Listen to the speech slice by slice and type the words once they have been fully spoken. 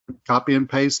Copy and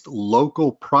paste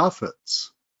local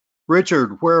profits.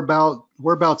 Richard,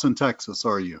 whereabouts in Texas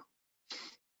are you?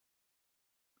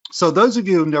 So those of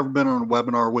you who've never been on a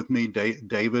webinar with me,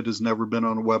 David has never been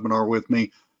on a webinar with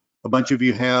me. A bunch of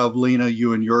you have. Lena,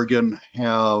 you and Jurgen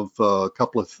have a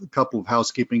couple of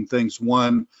housekeeping things.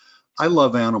 One, I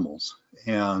love animals,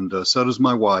 and so does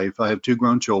my wife. I have 2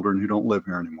 grown children who don't live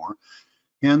here anymore.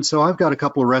 And so I've got a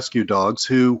couple of rescue dogs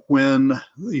who, when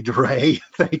Ray,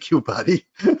 thank you, buddy.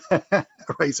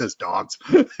 Ray says dogs,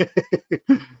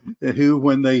 who,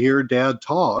 when they hear Dad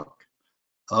talk,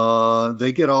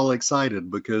 they get all excited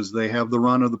because they have the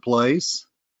run of the place.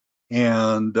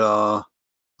 And so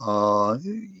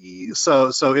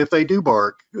if they do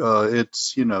bark,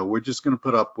 it's, you know, we're just going to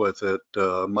put up with it.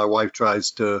 My wife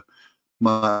tries to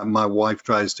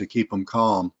keep them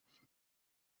calm.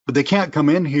 But they can't come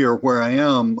in here where I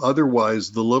am.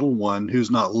 Otherwise, the little one, who's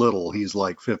not little, he's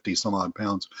like 50 some odd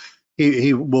pounds,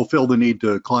 he will feel the need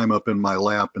to climb up in my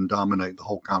lap and dominate the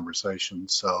whole conversation.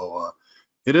 So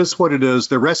it is what it is.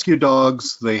 They're rescue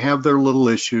dogs. They have their little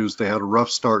issues. They had a rough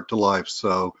start to life.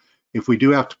 So if we do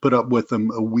have to put up with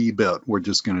them a wee bit, we're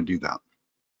just going to do that.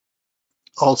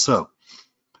 Also,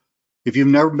 if you've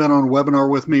never been on a webinar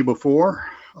with me before,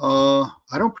 I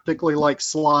don't particularly like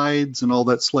slides and all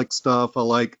that slick stuff. I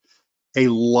like a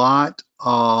lot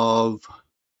of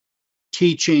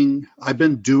teaching. I've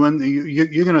been doing,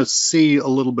 you're going to see a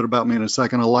little bit about me in a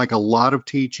second. I like a lot of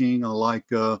teaching. I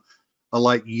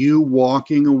like you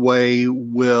walking away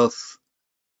with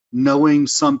knowing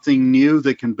something new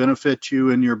that can benefit you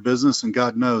in your business. And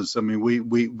God knows, I mean,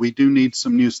 we do need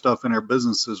some new stuff in our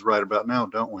businesses right about now,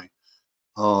 don't we?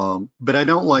 But I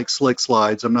don't like slick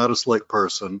slides. I'm not a slick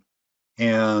person.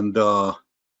 And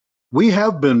we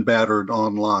have been battered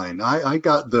online. I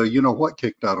got the you know what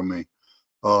kicked out of me.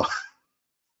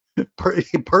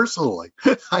 Personally,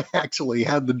 I actually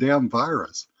had the damn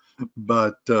virus,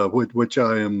 but which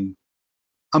I'm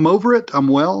over it. I'm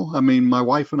well. I mean, my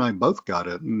wife and I both got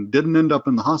it and didn't end up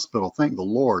in the hospital. Thank the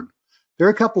Lord. There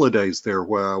are a couple of days there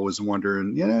where I was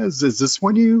wondering, you know, is this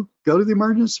when you go to the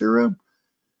emergency room?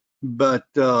 But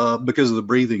because of the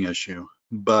breathing issue.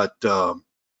 But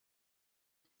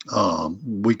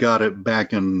we got it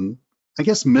back in, I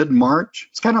guess, mid-March.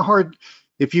 It's kind of hard.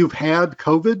 If you've had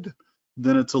COVID,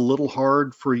 then it's a little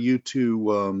hard for you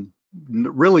to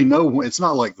really know. It's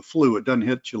not like the flu. It doesn't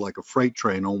hit you like a freight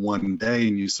train on one day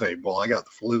and you say, well, I got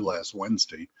the flu last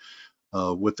Wednesday.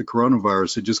 With the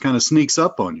coronavirus, it just kind of sneaks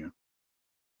up on you,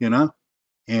 you know?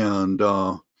 And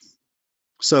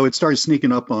so it started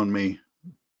sneaking up on me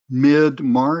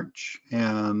mid-March,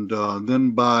 and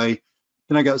then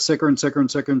I got sicker and sicker and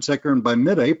sicker and sicker, and by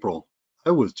mid-April,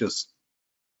 I was just,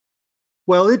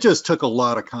 well, it just took a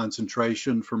lot of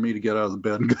concentration for me to get out of the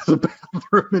bed and go to the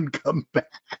bathroom and come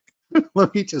back.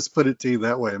 Let me just put it to you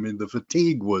that way. I mean, the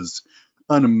fatigue was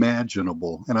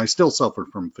unimaginable, and I still suffer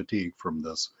from fatigue from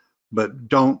this, but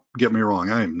don't get me wrong,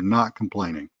 I am not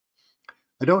complaining.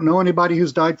 I don't know anybody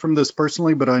who's died from this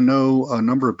personally, but I know a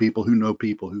number of people who know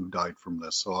people who died from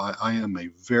this. So I am a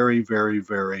very, very,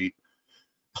 very,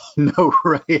 no,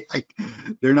 Ray,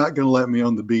 they're not going to let me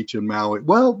on the beach in Maui.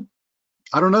 Well,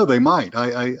 I don't know, they might.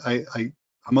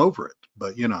 I'm over it,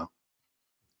 but you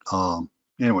know,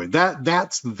 anyway,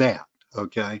 that's that,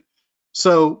 okay?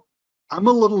 So I'm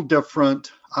a little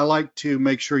different. I like to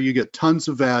make sure you get tons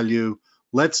of value.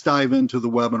 Let's dive into the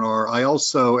webinar. I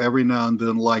also, every now and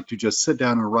then, like to just sit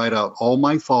down and write out all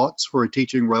my thoughts for a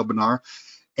teaching webinar.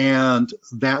 And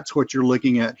that's what you're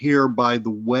looking at here. By the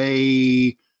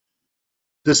way,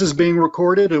 this is being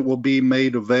recorded. It will be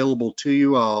made available to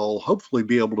you. I'll hopefully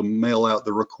be able to mail out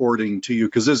the recording to you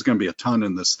because there's going to be a ton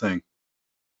in this thing.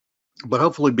 But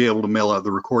hopefully be able to mail out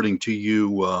the recording to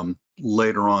you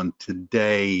later on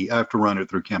today. I have to run it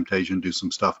through Camtasia and do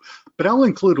some stuff. But I'll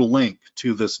include a link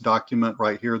to this document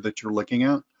right here that you're looking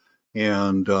at,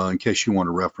 and in case you want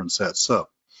to reference that. So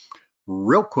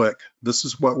real quick, this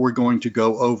is what we're going to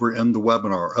go over in the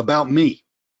webinar about me.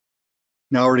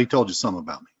 Now, I already told you some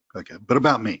about me, okay, but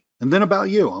about me. And then about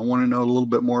you. I want to know a little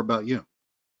bit more about you.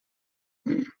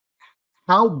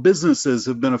 How businesses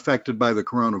have been affected by the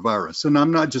coronavirus. And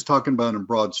I'm not just talking about in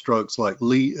broad strokes like,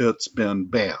 Lee, it's been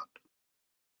bad.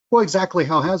 Well, exactly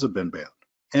how has it been bad?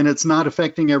 And it's not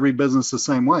affecting every business the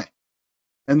same way.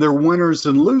 And there are winners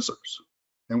and losers.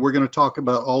 And we're going to talk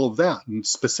about all of that. And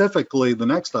specifically, the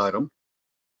next item,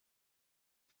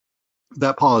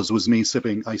 that pause was me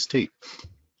sipping iced tea.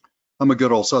 I'm a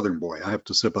good old Southern boy. I have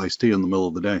to sip iced tea in the middle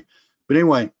of the day. But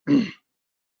anyway,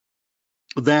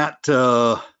 that,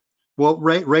 well,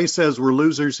 Ray says we're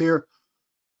losers here.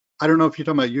 I don't know if you're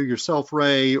talking about you yourself,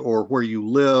 Ray, or where you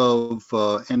live,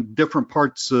 and different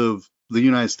parts of the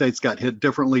United States got hit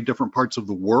differently. Different parts of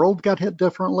the world got hit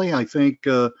differently. I think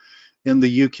in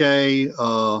the UK,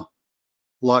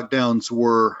 lockdowns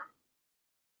were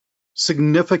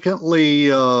significantly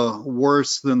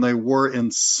worse than they were in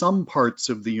some parts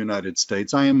of the United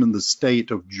States. I am in the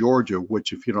state of Georgia,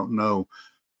 which, if you don't know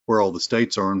where all the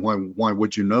states are, and why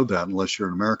would you know that unless you're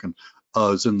an American,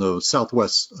 is in the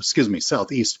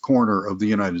southeast corner of the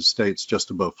United States, just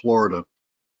above Florida.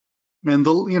 And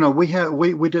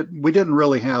we didn't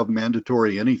really have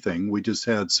mandatory anything. We just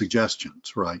had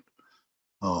suggestions, right?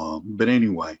 But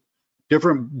anyway,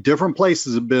 different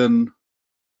places have been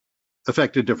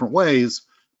affected different ways,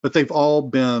 but they've all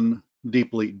been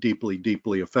deeply, deeply,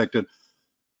 deeply affected.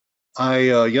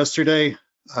 Yesterday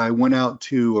I went out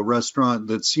to a restaurant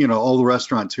that's, all the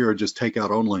restaurants here are just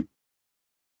takeout only.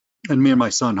 And me and my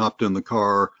son hopped in the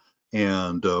car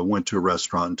and went to a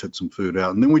restaurant and took some food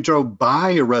out. And then we drove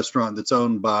by a restaurant that's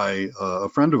owned by a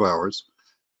friend of ours,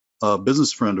 a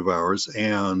business friend of ours.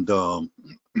 And,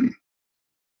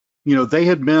 they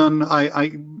had been,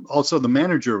 I also the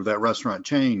manager of that restaurant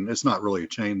chain, it's not really a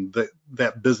chain,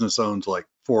 that business owns like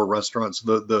 4 restaurants.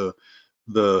 The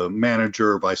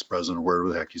manager, vice president, or whatever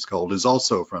the heck he's called, is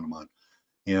also a friend of mine.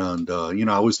 And,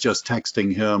 I was just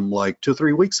texting him like 2 or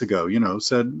 3 weeks ago,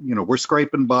 said, we're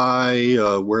scraping by,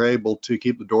 we're able to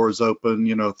keep the doors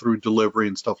open, through delivery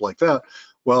and stuff like that.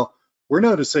 Well, we're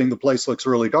noticing the place looks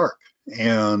really dark.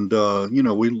 And,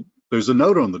 there's a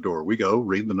note on the door. We go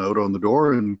read the note on the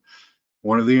door, and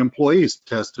one of the employees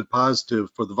tested positive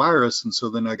for the virus. And so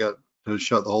then I got to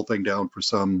shut the whole thing down for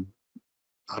several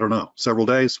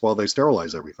days while they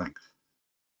sterilize everything.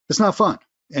 It's not fun.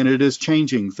 And it is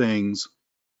changing things.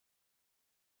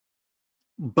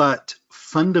 But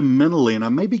fundamentally, and I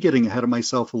may be getting ahead of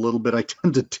myself a little bit, I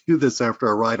tend to do this after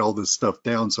I write all this stuff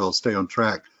down, so I'll stay on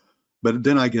track. But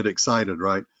then I get excited,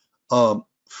 right?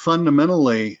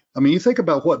 Fundamentally, you think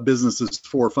about what business is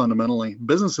for fundamentally.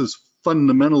 Business is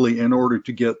fundamentally in order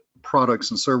to get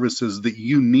products and services that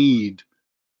you need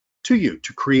to you,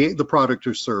 to create the product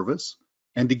or service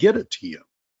and to get it to you,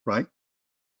 right?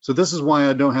 So this is why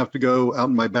I don't have to go out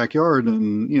in my backyard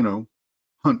and,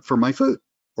 hunt for my food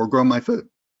or grow my food,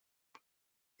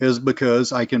 is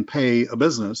because I can pay a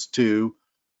business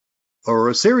or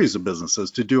a series of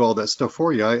businesses to do all that stuff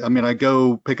for you. I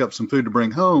go pick up some food to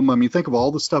bring home. Think of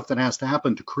all the stuff that has to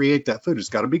happen to create that food. It's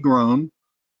got to be grown.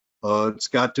 It's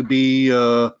got to be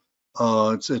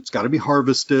it's got to be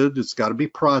harvested. It's got to be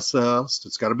processed.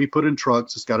 It's got to be put in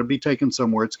trucks. It's got to be taken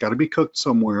somewhere. It's got to be cooked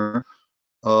somewhere.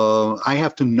 I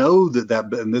have to know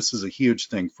that, and this is a huge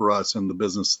thing for us in the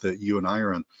business that you and I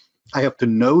are in. I have to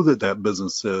know that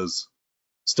business is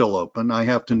still open. I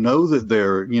have to know that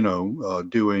they're,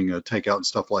 doing a takeout and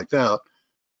stuff like that.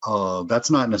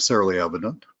 That's not necessarily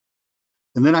evident.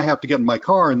 And then I have to get in my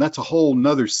car, and that's a whole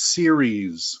nother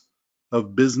series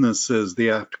of businesses. They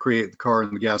have to create the car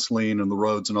and the gasoline and the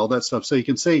roads and all that stuff. So you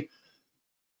can see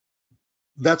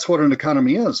that's what an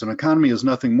economy is. An economy is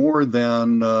nothing more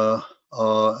than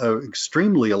an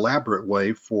extremely elaborate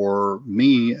way for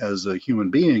me as a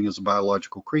human being, as a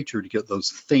biological creature, to get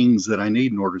those things that I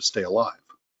need in order to stay alive.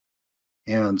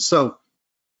 And so,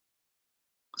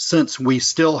 since we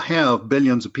still have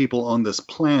billions of people on this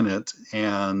planet,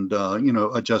 and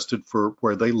adjusted for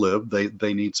where they live,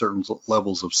 they need certain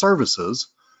levels of services.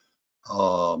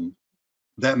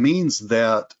 That means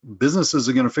that businesses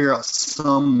are going to figure out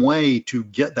some way to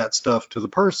get that stuff to the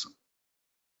person.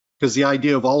 Because the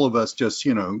idea of all of us just,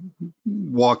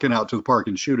 walking out to the park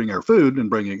and shooting our food and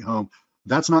bringing it home,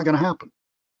 that's not going to happen.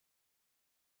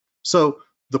 So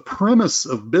the premise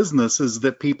of business is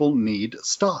that people need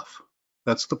stuff.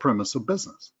 That's the premise of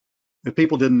business. If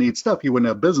people didn't need stuff, you wouldn't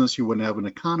have business, you wouldn't have an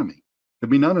economy.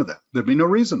 There'd be none of that. There'd be no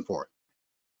reason for it.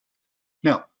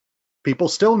 Now, people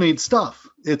still need stuff.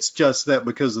 It's just that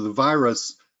because of the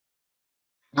virus,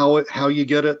 how you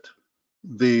get it,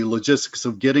 the logistics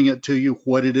of getting it to you,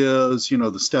 what it is,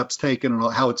 the steps taken,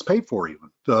 and how it's paid for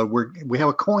even. We have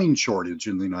a coin shortage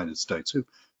in the United States.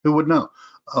 Who would know?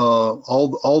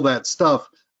 All that stuff,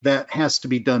 that has to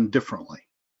be done differently.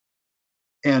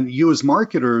 And you as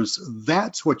marketers,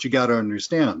 that's what you got to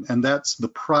understand. And that's the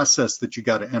process that you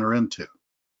got to enter into.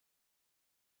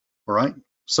 All right.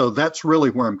 So that's really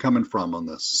where I'm coming from on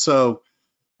this. So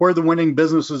where the winning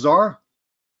businesses are,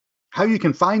 how you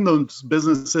can find those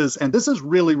businesses, and this is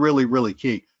really, really, really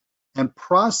key, and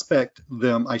prospect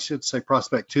them, I should say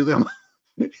prospect to them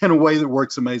in a way that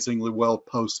works amazingly well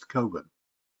post-COVID.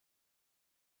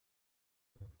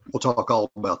 We'll talk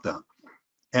all about that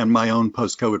and my own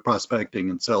post-COVID prospecting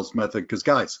and sales method, because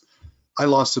guys, I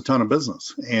lost a ton of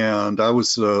business, and I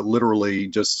was literally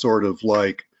just sort of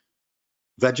like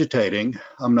vegetating.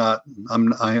 I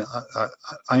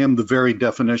am the very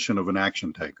definition of an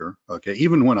action taker. Okay,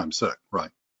 even when I'm sick,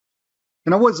 right?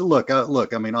 And I wasn't.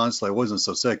 Look. I mean, honestly, I wasn't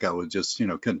so sick. I was just,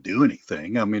 couldn't do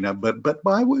anything. I mean, but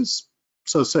I was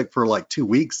so sick for like 2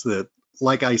 weeks that,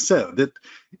 like I said,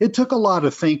 it took a lot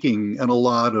of thinking and a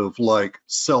lot of like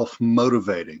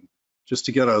self-motivating just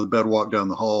to get out of the bed, walk down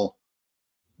the hall,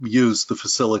 use the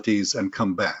facilities, and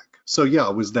come back. So yeah,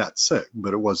 I was that sick,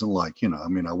 but it wasn't like, I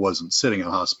mean, I wasn't sitting in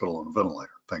a hospital on a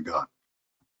ventilator, thank God.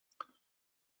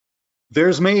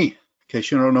 There's me. In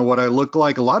case you don't know what I look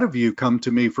like, a lot of you come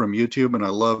to me from YouTube, and I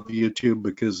love YouTube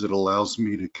because it allows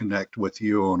me to connect with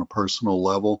you on a personal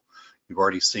level. You've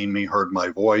already seen me, heard my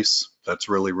voice. That's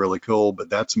really, really cool, but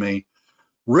that's me.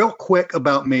 Real quick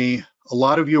about me, a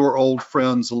lot of you are old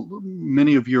friends.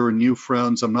 Many of you are new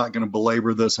friends. I'm not going to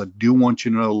belabor this. I do want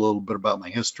you to know a little bit about my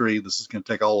history. This is going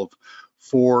to take all of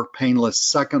 4 painless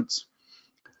seconds.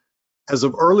 As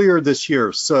of earlier this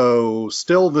year, so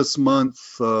still this month,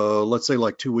 let's say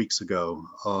like 2 weeks ago,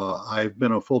 I've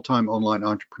been a full-time online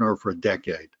entrepreneur for a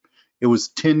decade. It was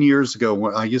 10 years ago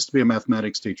when I used to be a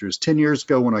mathematics teacher. It was 10 years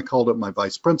ago when I called up my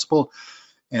vice principal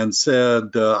and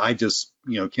said, I just,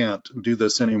 can't do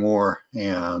this anymore.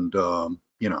 And,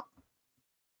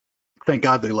 thank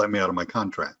God they let me out of my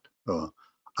contract.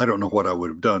 I don't know what I would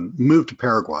have done. Moved to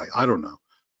Paraguay. I don't know.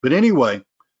 But anyway,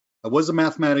 I was a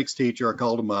mathematics teacher. I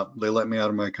called them up. They let me out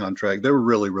of my contract. They were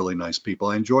really, really nice people.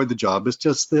 I enjoyed the job. It's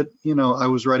just that, I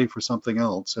was ready for something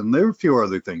else. And there were a few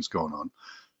other things going on.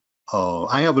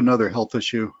 I have another health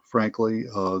issue, frankly,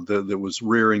 that was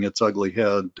rearing its ugly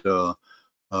head.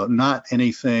 Not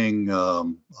anything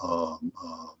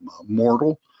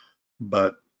mortal,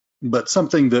 but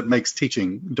something that makes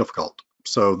teaching difficult.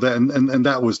 So then, and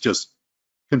that was just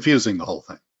confusing the whole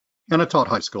thing. And I taught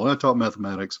high school, and I taught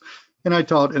mathematics, and I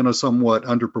taught in a somewhat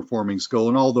underperforming school.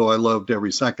 And although I loved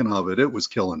every second of it, it was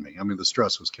killing me. I mean, the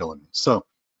stress was killing me. So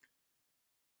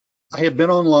I had been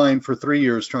online for 3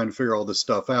 years trying to figure all this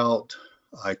stuff out.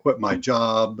 I quit my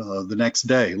job the next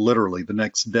day, literally the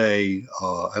next day.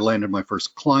 I landed my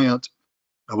first client.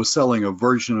 I was selling a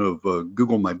version of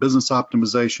Google My Business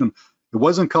Optimization. It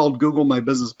wasn't called Google My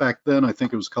Business back then. I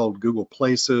think it was called Google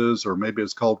Places, or maybe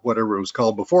it's called whatever it was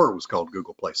called before it was called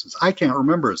Google Places. I can't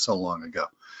remember, it's so long ago.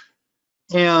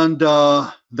 And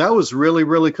that was really,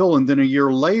 really cool. And then a year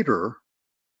later,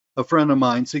 a friend of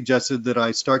mine suggested that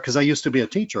I start, because I used to be a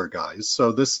teacher, guys.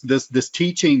 So this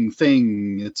teaching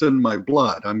thing, it's in my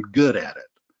blood. I'm good at it,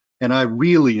 and I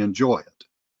really enjoy it.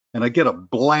 And I get a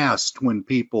blast when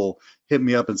people hit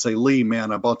me up and say, Lee,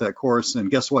 man, I bought that course, and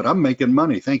guess what? I'm making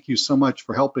money. Thank you so much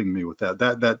for helping me with that.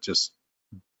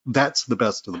 That's the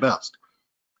best of the best.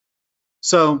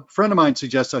 So a friend of mine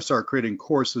suggests I start creating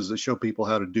courses that show people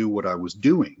how to do what I was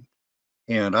doing.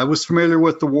 And I was familiar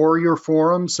with the Warrior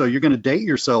Forum, so you're going to date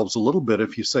yourselves a little bit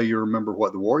if you say you remember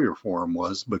what the Warrior Forum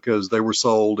was, because they were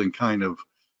sold and kind of,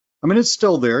 I mean, it's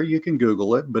still there. You can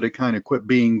Google it, but it kind of quit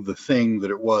being the thing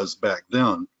that it was back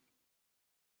then.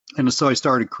 And so I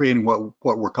started creating what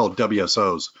were called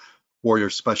WSOs, Warrior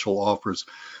Special Offers.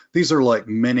 These are like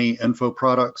mini info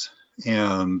products,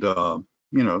 and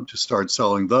just started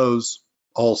selling those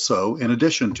also, in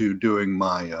addition to doing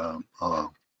my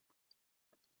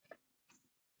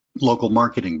local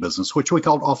marketing business, which we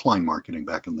called offline marketing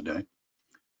back in the day.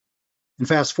 And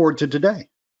fast forward to today.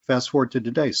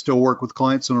 Still work with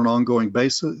clients on an ongoing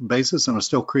basis, and I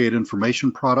still create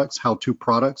information products, how-to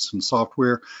products, and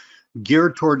software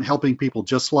geared toward helping people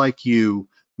just like you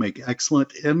make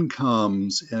excellent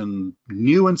incomes in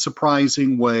new and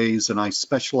surprising ways. And I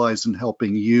specialize in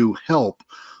helping you help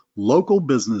local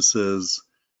businesses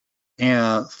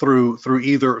and through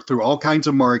all kinds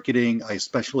of marketing. I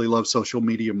especially love social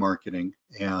media marketing.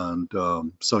 And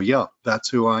so yeah, that's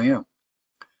who I am.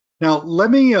 Now let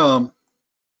me and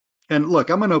look,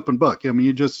 I'm an open book. I mean,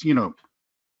 you just,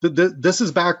 this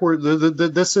is backward.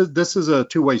 This is a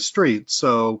two-way street.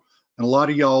 So, and a lot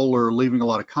of y'all are leaving a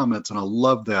lot of comments, and I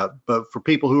love that. But for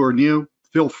people who are new,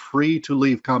 feel free to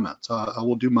leave comments. I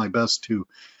will do my best to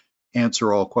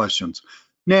answer all questions.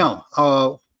 Now,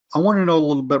 I want to know a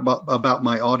little bit about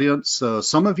my audience.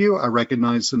 Some of you, I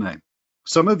recognize the name.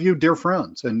 Some of you, dear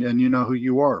friends, and you know who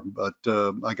you are, but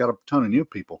I got a ton of new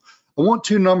people. I want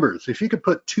 2 numbers. If you could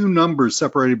put 2 numbers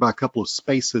separated by a couple of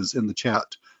spaces in the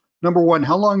chat. Number 1,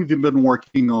 how long have you been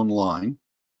working online,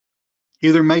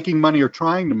 either making money or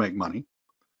trying to make money?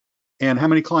 And how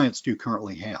many clients do you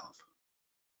currently have?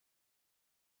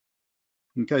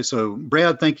 Okay, so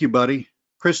Brad, thank you, buddy.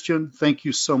 Christian, thank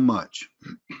you so much.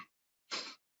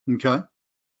 Okay.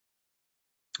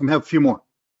 I'm gonna have a few more.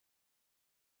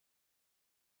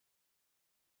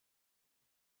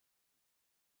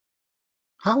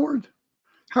 Howard,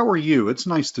 how are you? It's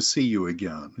nice to see you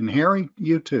again. And Harry,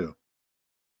 you too.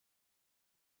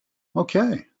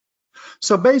 Okay.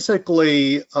 So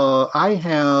basically, I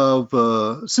have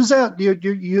Suzette.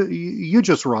 You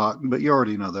just rock, but you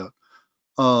already know that.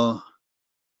 Uh,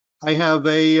 I have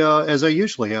as I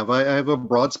usually have, I have a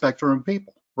broad spectrum of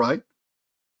people, right?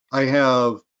 I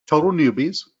have total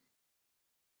newbies.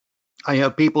 I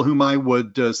have people whom I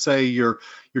would say you're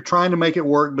trying to make it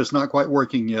work, but it's not quite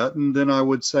working yet. And then I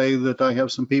would say that I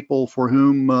have some people for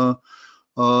whom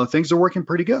things are working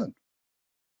pretty good,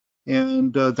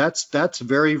 and that's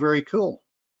very very cool.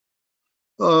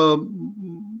 I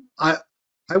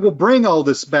will bring all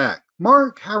this back.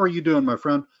 Mark, how are you doing, my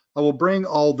friend? I will bring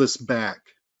all this back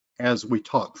as we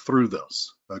talk through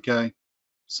this. Okay,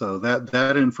 so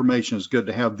that information is good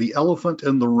to have. The elephant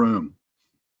in the room,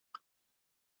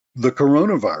 the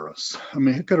coronavirus. I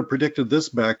mean, who could have predicted this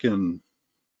back in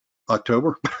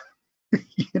October?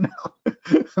 You know,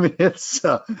 I mean, it's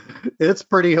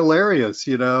pretty hilarious.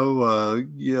 You know,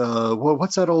 yeah. Well,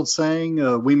 what's that old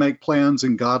saying? We make plans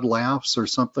and God laughs, or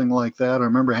something like that. I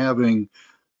remember having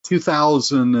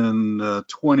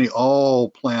 2020 all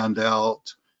planned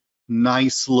out,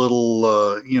 nice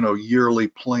little, yearly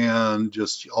plan,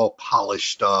 just all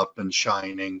polished up and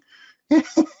shining. Yeah,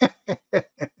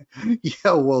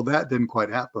 well, that didn't quite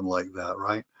happen like that,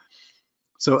 right?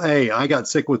 So, I got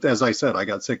sick with, as I said, I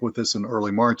got sick with this in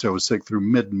early March. I was sick through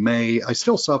mid-May. I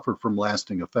still suffer from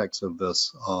lasting effects of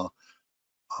this.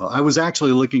 I was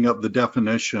actually looking up the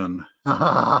definition.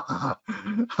 I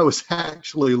was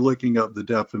actually looking up the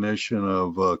definition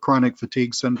of chronic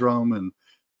fatigue syndrome, and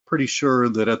pretty sure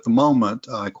that at the moment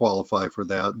I qualify for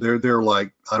that. They're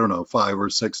like, I don't know, 5 or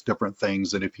 6 different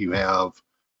things that if you have,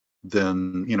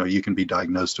 then you can be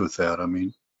diagnosed with that. I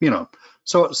mean,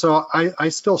 so I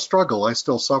still struggle. I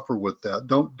still suffer with that.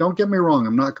 Don't get me wrong.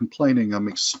 I'm not complaining. I'm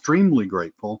extremely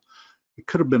grateful. It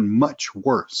could have been much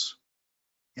worse.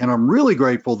 And I'm really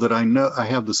grateful that I know I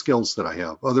have the skills that I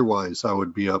have. Otherwise, I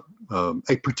would be up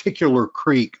a particular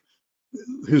creek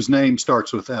whose name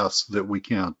starts with S that we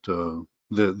can't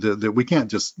that we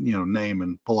can't just name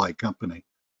in polite company.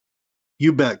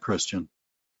 You bet, Christian.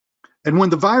 And when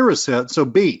the virus hit, so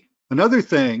B, another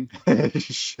thing.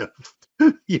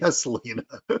 Yes, Lena.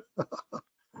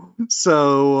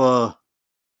 So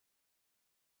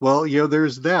well,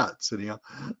 there's that. So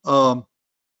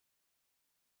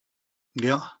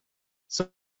yeah. So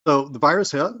the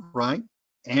virus hit, right?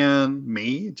 And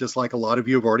me, just like a lot of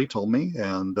you have already told me,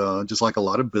 and just like a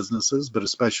lot of businesses, but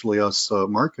especially us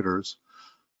marketers,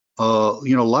 a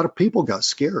lot of people got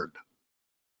scared.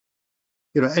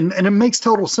 And it makes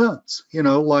total sense.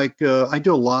 Like I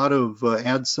do a lot of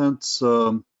AdSense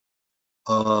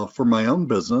for my own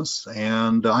business,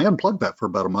 and I unplugged that for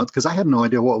about a month because I had no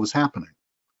idea what was happening.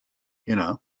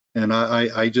 And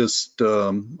I just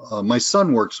my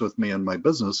son works with me in my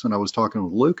business, and I was talking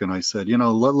with Luke, and I said,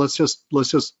 let's just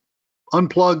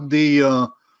unplug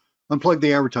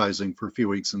the advertising for a few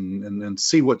weeks and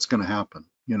see what's going to happen.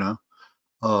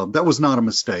 That was not a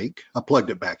mistake. I plugged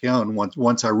it back in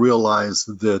once I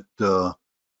realized that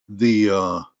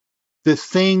the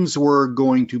things were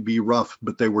going to be rough,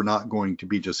 but they were not going to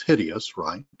be just hideous,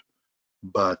 right?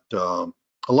 But a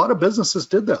lot of businesses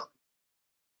did that.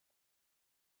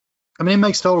 I mean, it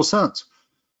makes total sense.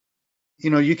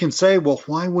 You can say, well,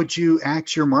 why would you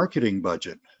axe your marketing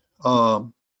budget?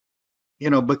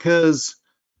 Because,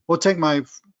 well, take my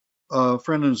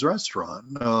friend in his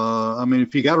restaurant. I mean,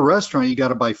 if you got a restaurant, you got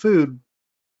to buy food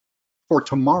for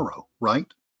tomorrow, right?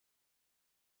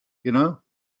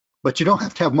 But you don't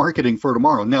have to have marketing for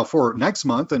tomorrow. Now, for next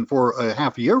month and for a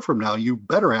half a year from now, you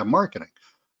better have marketing.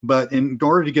 But in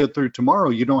order to get through tomorrow,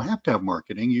 you don't have to have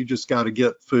marketing. You just got to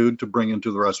get food to bring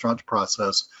into the restaurant to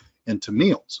process into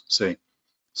meals, see?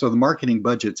 So the marketing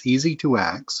budget's easy to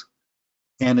axe,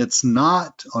 and it's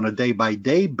not on a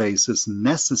day-by-day basis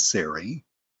necessary,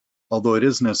 although it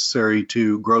is necessary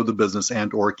to grow the business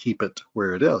and or keep it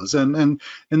where it is. And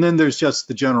then there's just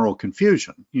the general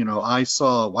confusion. I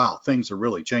saw, wow, things are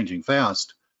really changing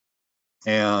fast,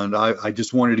 and I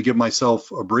just wanted to give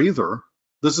myself a breather.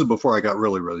 This is before I got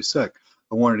really, really sick.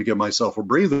 I wanted to give myself a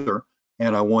breather,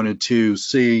 and I wanted to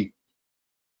see,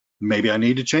 maybe I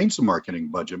need to change the marketing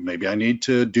budget. Maybe I need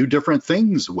to do different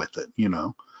things with it.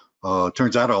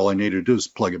 Turns out all I need to do is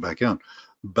plug it back in.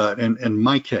 But in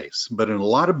my case, but in a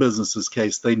lot of businesses'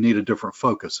 case, they need a different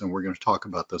focus, and we're going to talk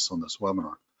about this on this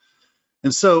webinar.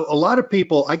 And so a lot of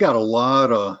people, I got a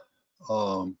lot of,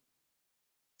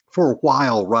 for a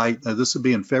while, right? This would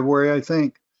be in February, I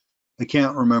think. I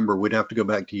can't remember. We'd have to go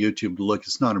back to YouTube to look.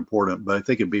 It's not important, but I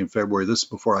think it'd be in February. This is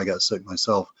before I got sick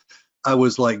myself. I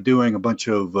was like doing a bunch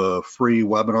of free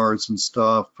webinars and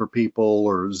stuff for people,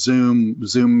 or Zoom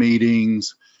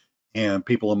meetings, and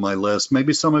people on my list.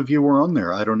 Maybe some of you were on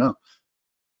there. I don't know.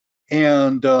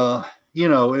 And you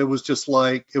know, it was just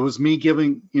like, it was me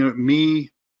giving, you know, me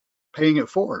paying it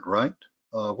forward, right?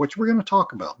 Which we're going to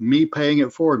talk about. Me paying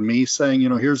it forward, me saying, you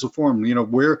know, here's the form, you know,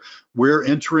 we're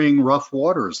entering rough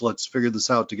waters. Let's figure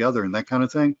this out together, and that kind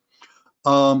of thing.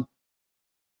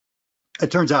 It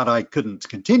turns out I couldn't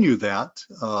continue that.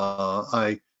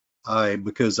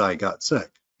 Because I got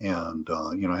sick, and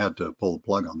you know, I had to pull the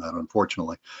plug on that,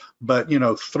 unfortunately. But you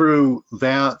know, through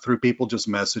people just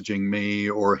messaging me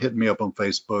or hitting me up on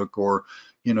Facebook, or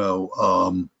you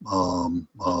know,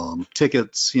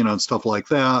 tickets, you know, and stuff like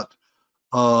that.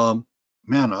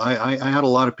 Man, I had a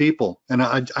lot of people, and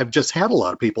I've just had a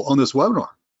lot of people on this webinar.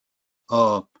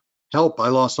 Help, I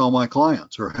lost all my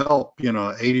clients, or help, you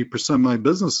know, 80% of my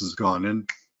business is gone. And,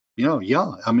 you know,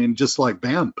 yeah, I mean, just like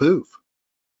bam, poof.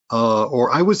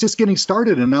 Or I was just getting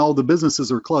started and now all the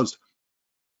businesses are closed.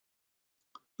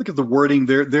 Look at the wording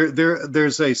there.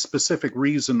 There's a specific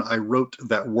reason I wrote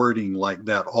that wording like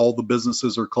that. All the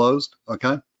businesses are closed,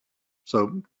 okay?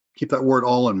 So keep that word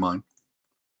all in mind,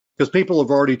 because people have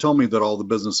already told me that all the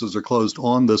businesses are closed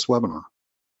on this webinar.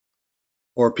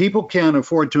 Or people can't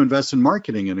afford to invest in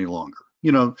marketing any longer,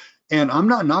 you know. And I'm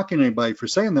not knocking anybody for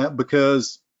saying that,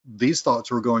 because these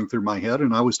thoughts were going through my head,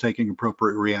 and I was taking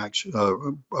appropriate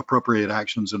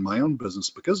actions in my own business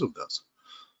because of this.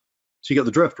 So you get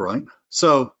the drift, right?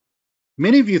 So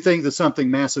many of you think that something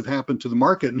massive happened to the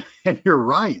market, and you're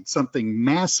right, something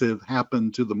massive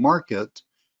happened to the market.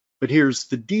 But here's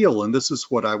the deal, and this is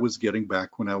what I was getting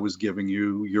back when I was giving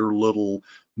you your little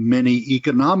mini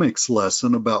economics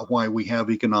lesson about why we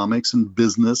have economics and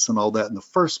business and all that in the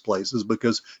first place, is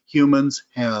because humans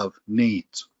have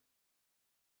needs.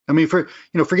 I mean,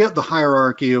 forget the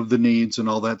hierarchy of the needs and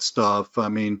all that stuff. I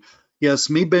mean, yes,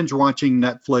 me binge watching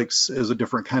Netflix is a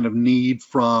different kind of need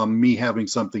from me having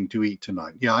something to eat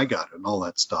tonight. Yeah, I got it and all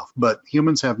that stuff. But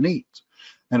humans have needs.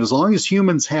 And as long as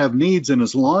humans have needs, and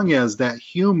as long as that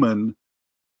human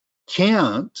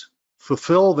can't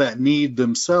fulfill that need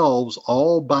themselves,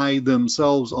 all by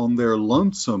themselves on their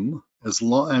lonesome, as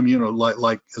long, you know,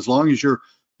 like as long as you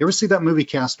ever see that movie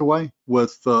Castaway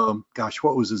with, gosh,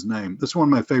 what was his name? That's one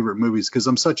of my favorite movies, because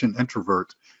I'm such an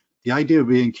introvert. The idea of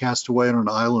being cast away on an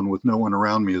island with no one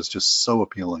around me is just so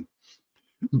appealing.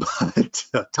 But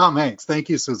Tom Hanks, thank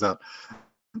you, Suzanne.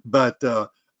 But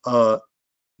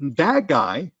that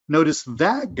guy, notice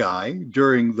that guy,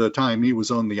 during the time he was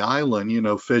on the island, you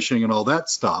know, fishing and all that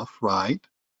stuff, right?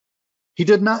 He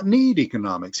did not need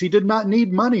economics. He did not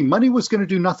need money. Money was going to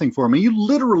do nothing for him. You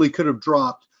literally could have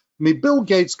dropped, I mean, Bill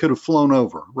Gates could have flown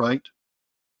over, right?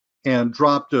 And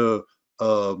dropped a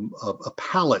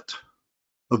pallet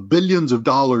of billions of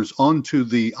dollars onto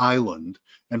the island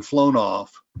and flown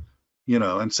off, you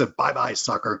know, and said, bye-bye,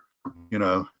 sucker, you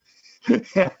know.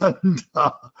 And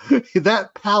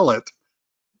that pallet,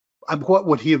 what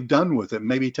would he have done with it?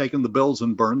 Maybe taken the bills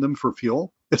and burned them for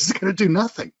fuel? It's going to do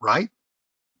nothing, right?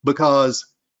 Because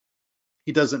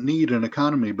he doesn't need an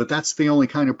economy. But that's the only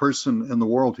kind of person in the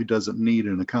world who doesn't need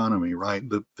an economy, right?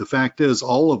 The fact is,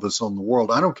 all of us on the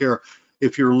world, I don't care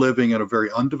if you're living in a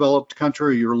very undeveloped country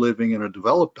or you're living in a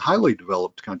developed, highly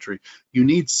developed country, you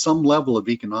need some level of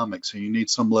economics, and you need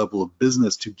some level of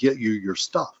business to get you your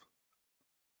stuff.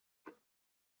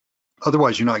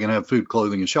 Otherwise, you're not going to have food,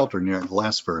 clothing, and shelter, and you're not going to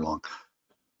last very long.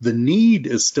 The need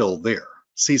is still there.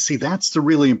 See, that's the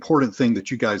really important thing that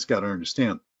you guys got to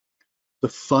understand. The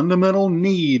fundamental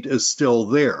need is still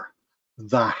there.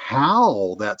 The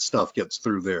how that stuff gets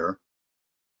through there,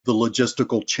 the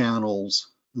logistical channels,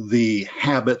 the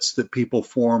habits that people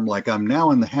form, like I'm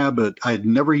now in the habit, I had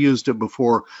never used it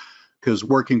before, because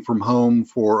working from home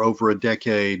for over a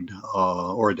decade,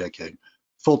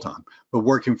 full-time, but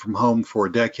working from home for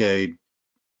a decade,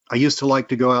 I used to like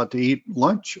to go out to eat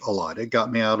lunch a lot. It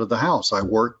got me out of the house. I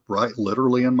worked right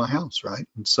literally in my house, right?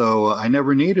 And so I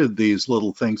never needed these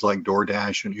little things like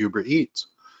DoorDash and Uber Eats.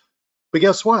 But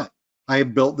guess what? I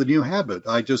built the new habit.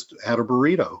 I just had a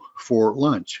burrito for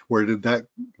lunch. Where did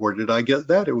I get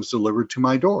that? It was delivered to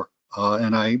my door.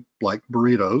 And I like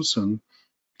burritos, and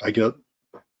I get,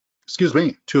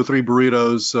 2 or 3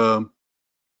 burritos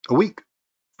a week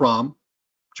from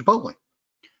Chipotle.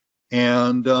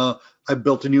 And I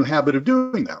built a new habit of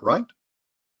doing that, right?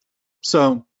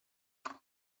 So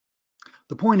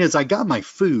the point is, I got my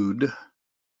food.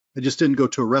 I just didn't go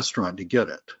to a restaurant to get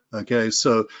it. Okay,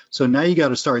 so now you got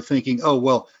to start thinking, oh,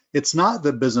 well, it's not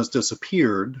that business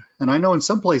disappeared. And I know in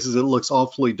some places it looks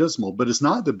awfully dismal, but it's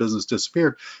not that business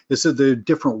disappeared. It's that there are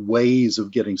different ways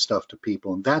of getting stuff to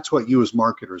people. And that's what you as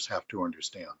marketers have to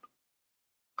understand.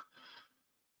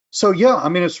 So yeah, I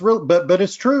mean, it's real, but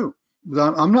it's true.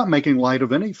 I'm not making light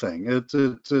of anything.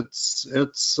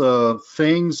 It's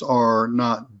things are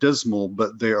not dismal,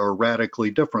 but they are radically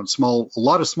different. A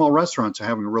lot of small restaurants are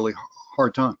having a really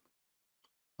hard time.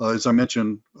 As I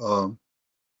mentioned,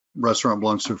 restaurant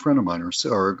belongs to a friend of mine, or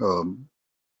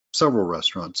several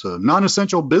restaurants.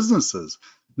 Non-essential businesses,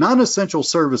 non-essential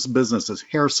service businesses,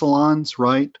 hair salons,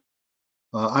 right?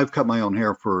 I've cut my own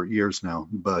hair for years now,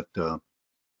 but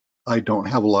I don't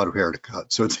have a lot of hair to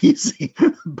cut, so it's easy.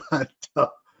 But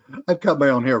I've cut my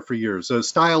own hair for years. So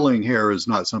styling hair is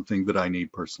not something that I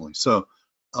need personally. So,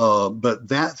 but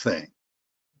that thing,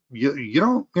 you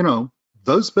don't,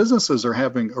 those businesses are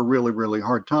having a really, really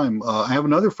hard time. I have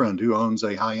another friend who owns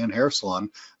a high-end hair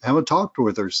salon. I haven't talked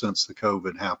with her since the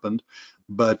COVID happened,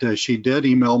 but she did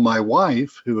email my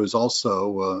wife, who is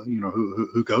also,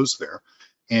 who goes there,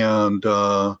 and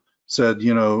said,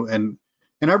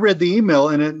 and I read the email,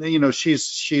 and it,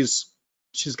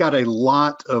 she's got a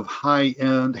lot of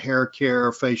high-end hair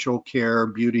care, facial care,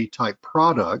 beauty type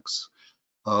products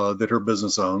that her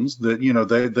business owns.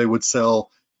 That they would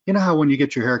sell. You know how when you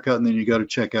get your hair cut and then you go to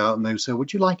check out and they say,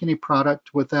 "Would you like any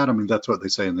product with that?" I mean, that's what they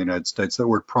say in the United States. That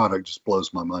word "product" just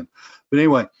blows my mind. But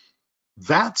anyway,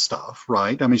 that stuff,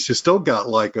 right? I mean, she's still got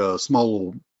like a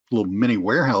small little mini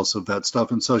warehouse of that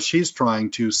stuff, and so she's trying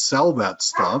to sell that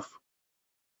stuff.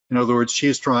 In other words,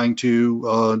 she's trying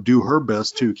to do her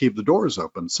best to keep the doors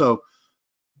open. So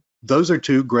those are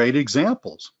two great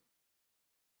examples.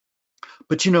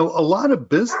 But a lot of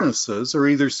businesses are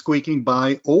either squeaking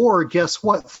by or, guess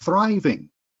what, thriving.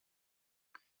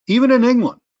 Even in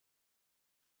England,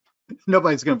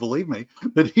 nobody's going to believe me,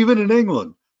 but even in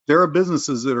England, there are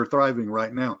businesses that are thriving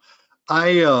right now.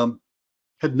 I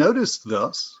had noticed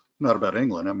this, not about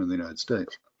England, I'm in the United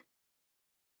States.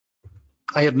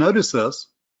 I had noticed this.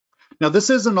 Now, this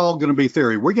isn't all going to be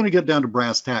theory. We're going to get down to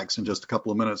brass tacks in just a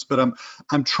couple of minutes, but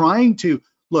I'm trying to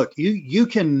look. You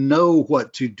can know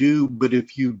what to do, but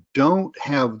if you don't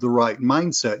have the right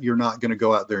mindset, you're not going to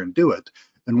go out there and do it.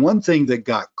 And one thing that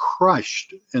got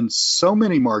crushed in so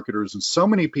many marketers and so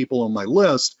many people on my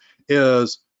list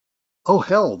is, oh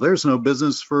hell, there's no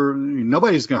business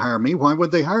nobody's going to hire me. Why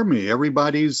would they hire me?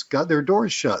 Everybody's got their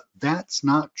doors shut. That's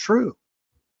not true.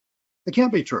 It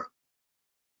can't be true.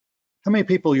 How many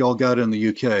people y'all got in the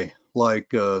UK?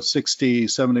 Like 60,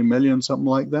 70 million, something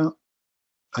like that,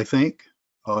 I think,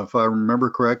 if I remember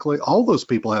correctly. All those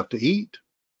people have to eat.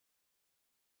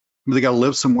 They got to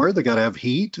live somewhere. They got to have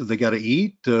heat. They got to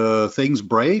eat. Things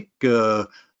break. The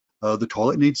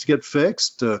toilet needs to get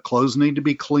fixed. Clothes need to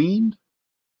be cleaned.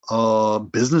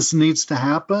 Business needs to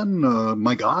happen.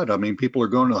 My God, I mean, people are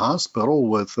going to the hospital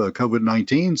with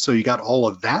COVID-19, so you got all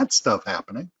of that stuff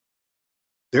happening.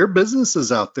 There are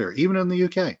businesses out there, even in the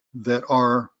UK, that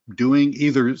are doing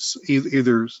either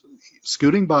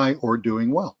scooting by or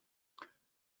doing well.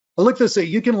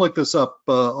 You can look this up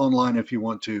online if you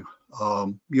want to.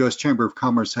 U.S. Chamber of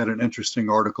Commerce had an interesting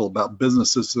article about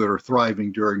businesses that are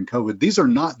thriving during COVID. These are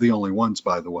not the only ones,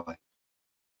 by the way.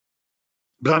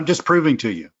 But I'm just proving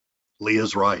to you,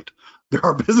 Leah's right. There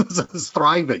are businesses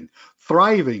thriving.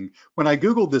 When I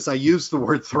Googled this, I used the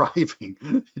word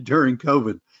thriving during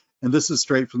COVID. And this is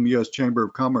straight from the U.S. Chamber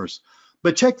of Commerce.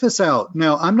 But check this out.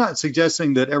 Now, I'm not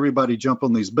suggesting that everybody jump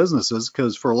on these businesses,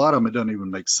 because for a lot of them, it doesn't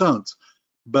even make sense.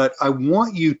 But I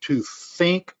want you to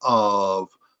think of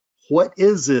what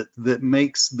is it that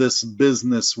makes this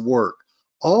business work.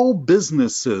 All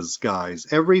businesses, guys,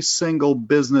 every single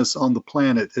business on the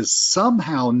planet is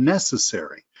somehow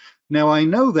necessary. Now, I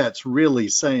know that's really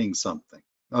saying something.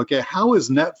 Okay, how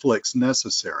is Netflix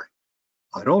necessary?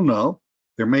 I don't know.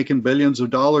 They're making billions of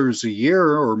dollars a year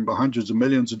or hundreds of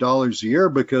millions of dollars a year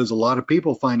because a lot of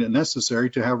people find it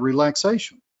necessary to have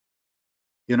relaxation.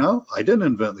 I didn't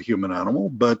invent the human animal,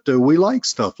 but we like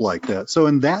stuff like that. So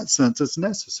in that sense, it's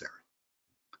necessary.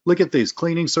 Look at these: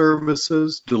 cleaning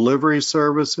services, delivery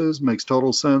services, makes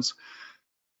total sense.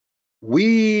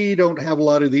 We don't have a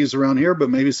lot of these around here,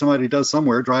 but maybe somebody does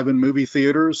somewhere. Drive-in movie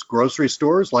theaters, grocery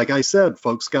stores. Like I said,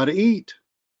 folks got to eat.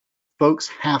 Folks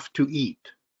have to eat.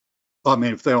 I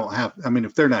mean, if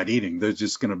they're not eating, there's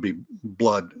just going to be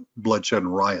bloodshed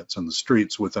and riots in the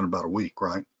streets within about a week,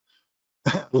 right?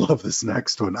 I love this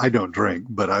next one. I don't drink,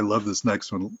 but I love this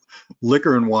next one.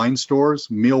 Liquor and wine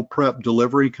stores, meal prep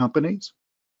delivery companies.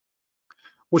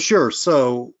 Well, sure.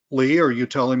 So, Lee, are you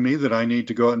telling me that I need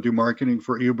to go out and do marketing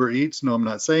for Uber Eats? No, I'm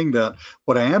not saying that.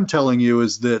 What I am telling you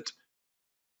is that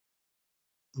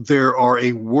there are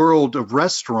a world of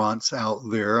restaurants out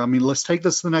there. I mean, let's take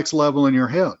this to the next level in your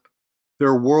head. There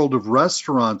are a world of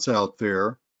restaurants out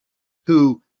there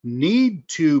who need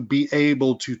to be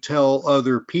able to tell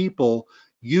other people,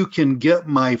 you can get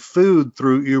my food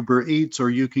through Uber Eats, or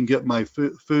you can get my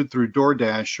food through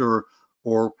DoorDash,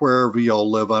 or wherever y'all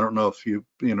live. I don't know if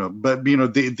but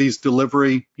these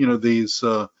delivery, these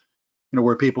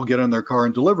where people get in their car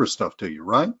and deliver stuff to you,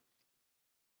 right?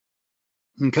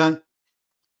 Okay.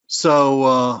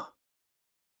 So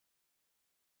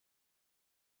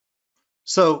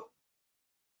so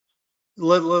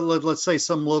let's say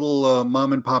some little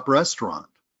mom and pop restaurant.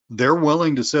 They're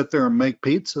willing to sit there and make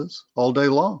pizzas all day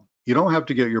long. You don't have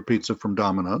to get your pizza from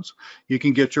Domino's. You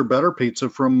can get your better pizza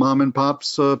from mom and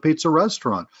pop's pizza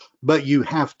restaurant. But you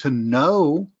have to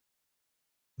know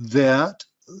that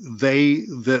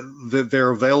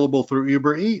they're available through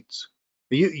Uber Eats.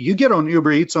 You get on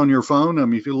Uber Eats on your phone. I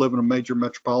mean, if you live in a major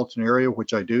metropolitan area,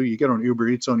 which I do, you get on Uber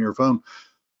Eats on your phone.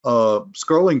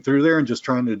 Scrolling through there and just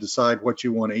trying to decide what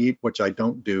you want to eat, which I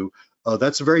don't do,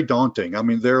 that's very daunting. I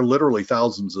mean, there are literally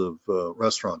thousands of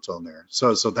restaurants on there.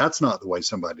 So that's not the way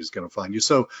somebody's going to find you.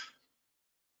 So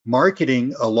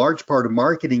marketing, a large part of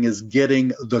marketing is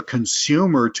getting the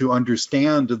consumer to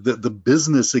understand that the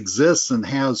business exists and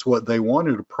has what they want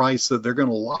at a price that they're going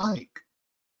to like.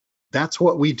 That's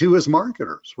what we do as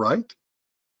marketers, right?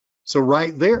 So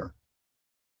right there,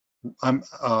 I'm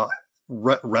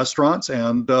restaurants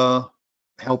and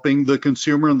helping the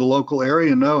consumer in the local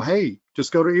area know, hey,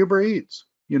 just go to Uber Eats.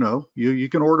 You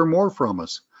can order more from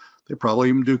us. They probably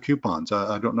even do coupons.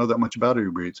 I don't know that much about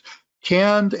Uber Eats.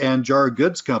 Canned and jar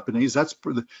goods companies, I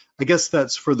guess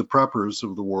that's for the preppers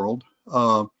of the world.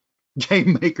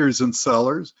 Game makers and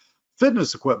sellers.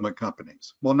 Fitness equipment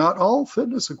companies. Well, not all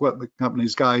fitness equipment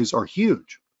companies, guys, are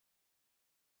huge.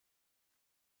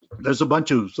 There's a bunch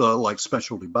of like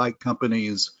specialty bike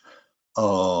companies. There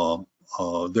are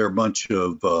a bunch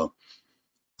of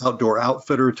outdoor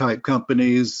outfitter type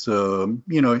companies.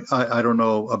 I don't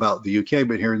know about the UK,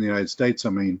 but here in the United States, I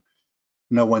mean,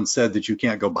 no one said that you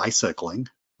can't go bicycling,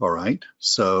 all right?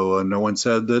 So no one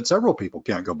said that several people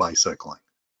can't go bicycling,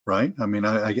 right? I mean,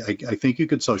 I think you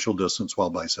could social distance while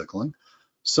bicycling.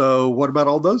 So what about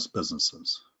all those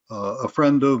businesses? A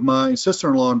friend of my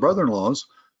sister-in-law and brother-in-law's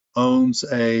owns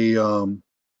an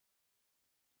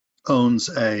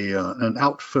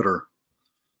outfitter.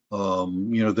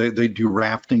 They do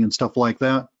rafting and stuff like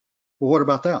that. Well, what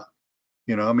about that?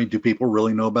 I mean, do people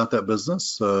really know about that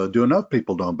business? Do enough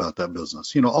people know about that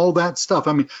business? All that stuff.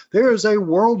 I mean, there is a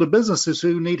world of businesses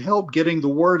who need help getting the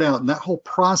word out, and that whole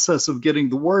process of getting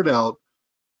the word out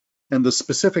and the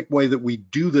specific way that we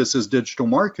do this as digital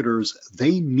marketers,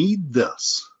 they need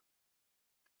this.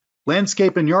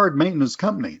 Landscape and yard maintenance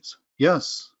companies.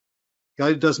 Yes. Guy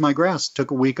who does my grass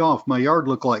took a week off. My yard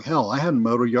looked like hell. I hadn't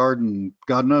mowed a yard in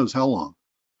God knows how long.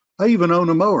 I even own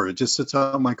a mower. It just sits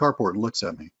out in my carport and looks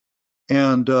at me.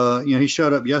 And he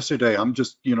showed up yesterday. I'm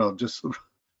just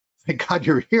thank God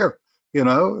you're here.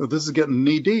 This is getting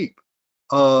knee deep.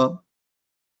 And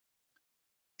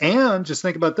just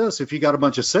think about this: if you got a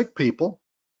bunch of sick people,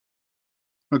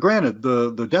 now granted,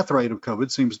 the death rate of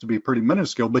COVID seems to be pretty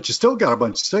minuscule, but you still got a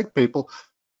bunch of sick people.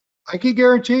 I can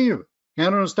guarantee you,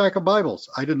 hand on a stack of Bibles,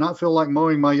 I did not feel like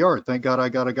mowing my yard. Thank God I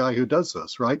got a guy who does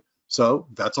this, right? So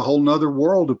that's a whole nother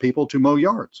world of people to mow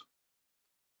yards.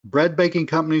 Bread baking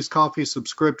companies, coffee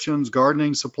subscriptions,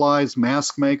 gardening supplies,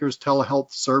 mask makers,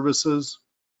 telehealth services.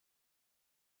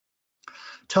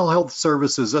 Telehealth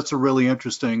services, that's a really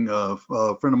interesting, a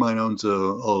friend of mine owns a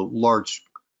large,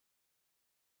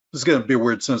 this is going to be a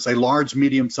weird sentence, a large,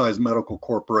 medium-sized medical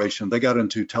corporation. They got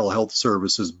into telehealth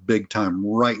services big time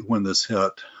right when this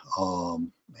hit,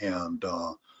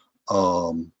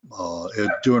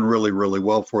 it's doing really, really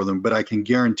well for them. But I can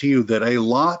guarantee you that a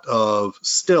lot of,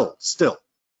 still,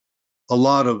 a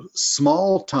lot of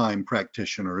small-time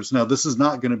practitioners, now this is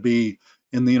not going to be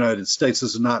in the United States,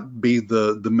 this will not be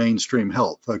the mainstream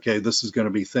health, okay? This is going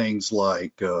to be things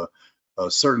like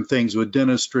certain things with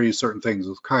dentistry, certain things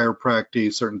with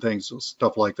chiropractic, certain things with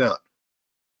stuff like that.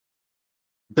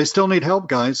 They still need help,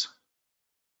 guys.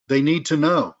 They need to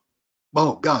know.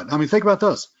 Oh, God, I mean, think about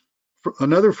this.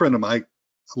 Another friend of mine,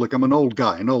 look, I'm an old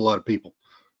guy, I know a lot of people,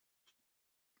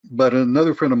 but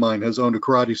another friend of mine has owned a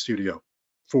karate studio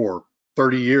for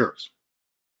 30 years,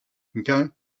 okay?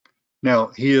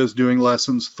 Now, he is doing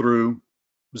lessons through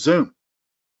Zoom.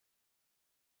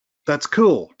 That's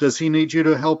cool. Does he need you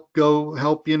to help,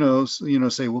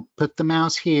 say, well, put the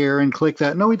mouse here and click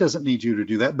that? No, he doesn't need you to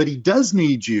do that, but he does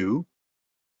need you.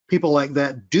 People like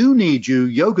that do need you.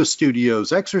 Yoga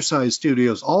studios, exercise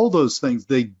studios, all those things,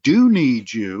 they do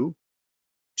need you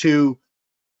to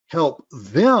help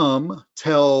them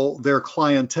tell their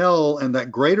clientele and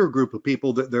that greater group of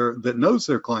people that knows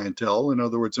their clientele. In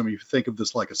other words, I mean, if you think of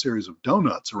this like a series of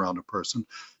donuts around a person,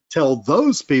 tell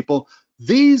those people,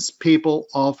 these people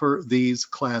offer these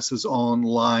classes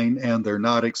online and they're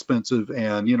not expensive.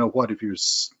 And you know what, if you're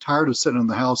tired of sitting in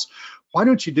the house, why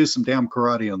don't you do some damn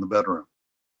karate in the bedroom?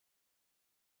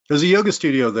 There's a yoga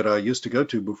studio that I used to go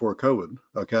to before COVID,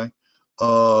 okay?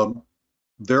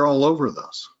 They're all over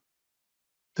this.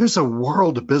 There's a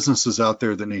world of businesses out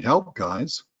there that need help,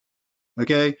 guys.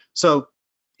 Okay, so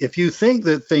if you think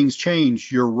that things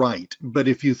change, you're right. But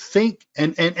if you think,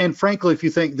 and frankly, if you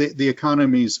think that the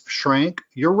economy's shrank,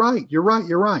 you're right, you're right,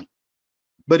 you're right.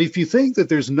 But if you think that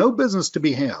there's no business to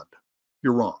be had,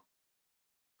 you're wrong.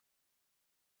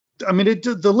 I mean,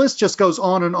 the list just goes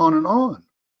on and on and on.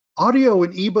 Audio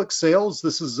and ebook sales,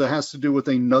 this has to do with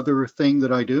another thing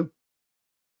that I do.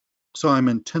 So I'm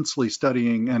intensely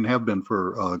studying, and have been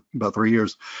for about 3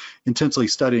 years, intensely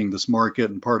studying this market,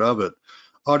 and part of it,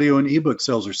 audio and ebook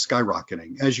sales are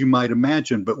skyrocketing, as you might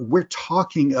imagine. But we're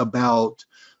talking about,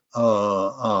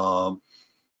 who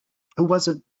was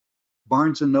it?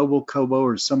 Barnes and Noble, Kobo,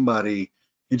 or somebody,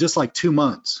 in just like 2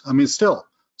 months. I mean, still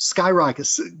skyrocket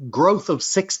growth of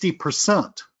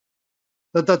 60%.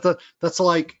 That's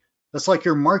like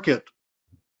your market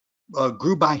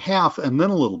grew by half and then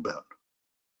a little bit.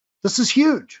 This is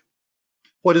huge.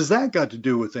 What has that got to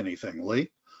do with anything,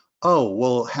 Lee? Oh,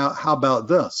 well, how about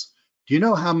this? Do you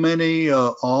know how many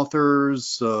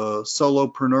authors,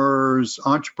 solopreneurs,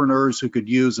 entrepreneurs who could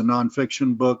use a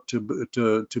nonfiction book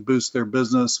to boost their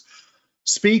business?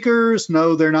 Speakers,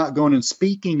 no, they're not going and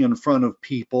speaking in front of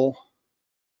people.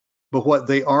 But what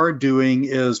they are doing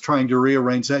is trying to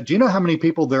rearrange that. Do you know how many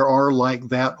people there are like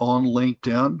that on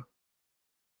LinkedIn?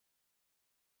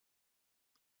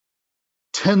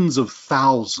 Tens of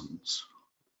thousands.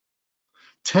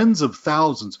 Tens of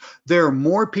thousands. There are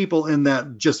more people in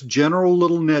that just general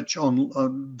little niche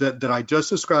that I just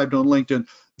described on LinkedIn.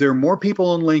 There are more people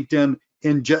on LinkedIn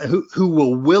who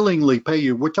will willingly pay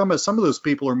you. We're talking about some of those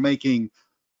people are making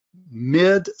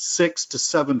mid 6 to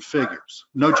 7 figures.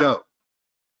 No joke.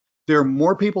 There are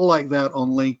more people like that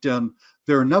on LinkedIn.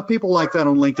 There are enough people like that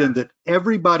on LinkedIn that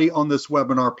everybody on this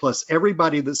webinar, plus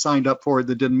everybody that signed up for it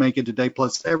that didn't make it today,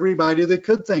 plus everybody that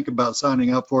could think about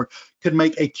signing up for it, could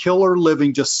make a killer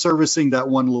living just servicing that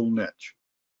one little niche.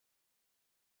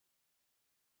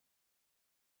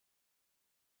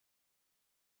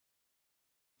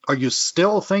 Are you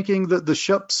still thinking that the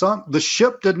ship sunk? The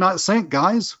ship did not sink,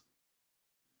 guys.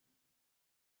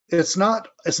 It's not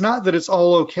that it's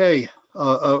all okay.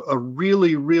 A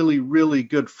really, really, really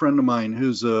good friend of mine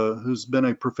who's been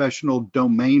a professional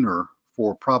domainer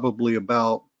for probably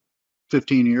about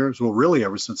 15 years. Well, really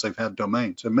ever since they've had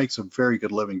domains. It makes a very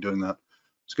good living doing that.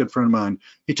 It's a good friend of mine.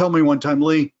 He told me one time,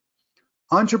 Lee,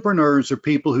 entrepreneurs are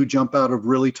people who jump out of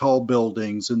really tall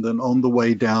buildings and then on the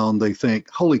way down, they think,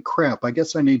 holy crap, I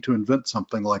guess I need to invent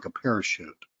something like a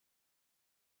parachute.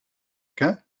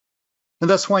 Okay? And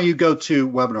that's why you go to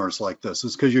webinars like this,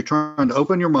 is because you're trying to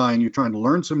open your mind, you're trying to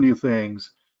learn some new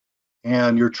things,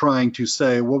 and you're trying to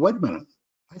say, well, wait a minute,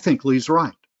 I think Lee's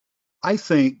right. I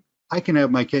think I can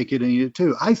have my cake and eat it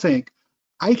too. I think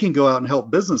I can go out and help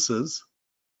businesses.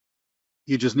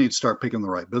 You just need to start picking the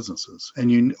right businesses.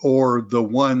 Or the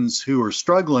ones who are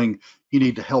struggling, you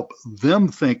need to help them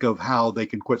think of how they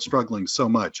can quit struggling so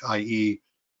much, i.e.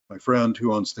 my friend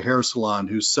who owns the hair salon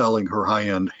who's selling her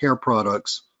high-end hair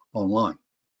products online.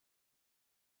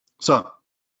 So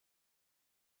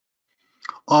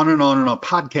on and on and on.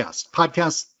 Podcasts.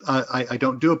 I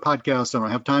don't do a podcast. I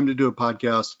don't have time to do a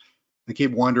podcast. I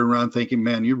keep wandering around thinking,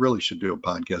 man, you really should do a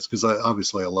podcast, because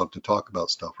obviously I love to talk about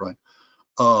stuff, right?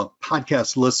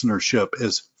 Podcast listenership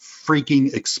is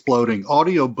freaking exploding.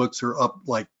 Audiobooks are up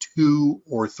like 200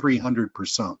 or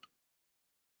 300%.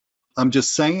 I'm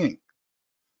just saying.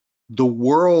 The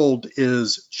world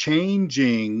is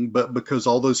changing, but because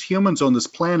all those humans on this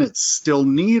planet still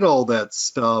need all that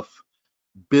stuff,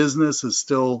 business is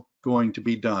still going to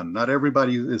be done. Not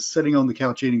everybody is sitting on the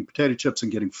couch eating potato chips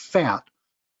and getting fat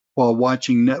while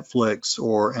watching Netflix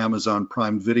or Amazon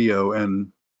Prime Video.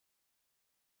 And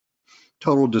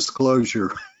total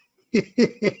disclosure,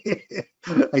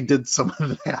 I did some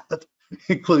of that,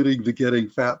 including the getting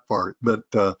fat part. But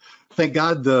thank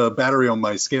God the battery on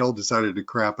my scale decided to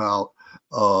crap out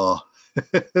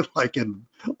like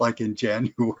in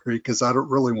January, because I don't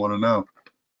really want to know.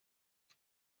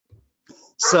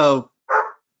 So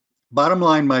bottom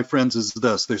line, my friends, is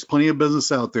this. There's plenty of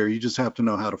business out there. You just have to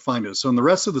know how to find it. So in the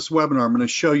rest of this webinar, I'm going to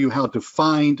show you how to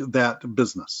find that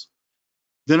business.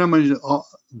 Then I'm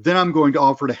going to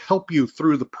offer to help you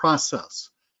through the process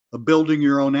of building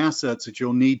your own assets that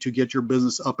you'll need to get your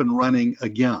business up and running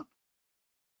again.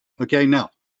 Okay, now,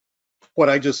 what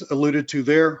I just alluded to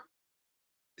there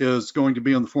is going to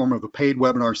be in the form of a paid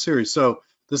webinar series. So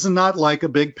this is not like a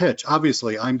big pitch.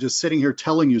 Obviously, I'm just sitting here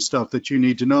telling you stuff that you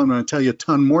need to know. I'm going to tell you a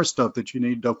ton more stuff that you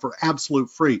need to know for absolute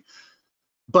free.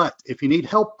 But if you need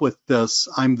help with this,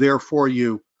 I'm there for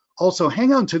you. Also,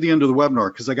 hang on to the end of the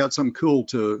webinar because I got something cool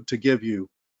to give you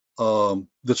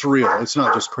that's real. It's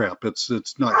not just crap. It's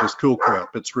not just cool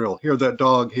crap. It's real. Hear that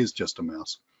dog? He's just a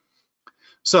mess.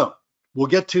 So we'll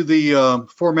get to the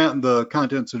format and the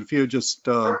contents in a few. Just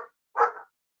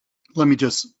let me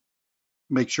just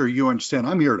make sure you understand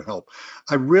I'm here to help.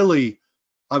 I really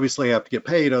obviously have to get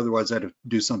paid, otherwise I'd have to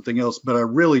do something else, but I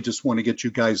really just want to get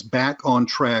you guys back on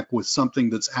track with something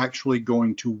that's actually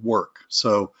going to work.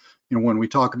 So, you know, when we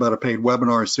talk about a paid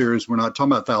webinar series, we're not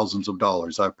talking about thousands of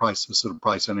dollars. I price this at a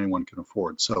price anyone can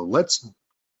afford. So let's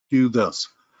do this.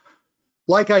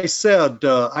 Like I said,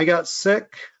 I got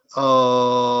sick and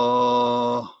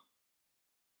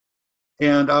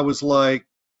I was like,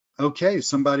 okay,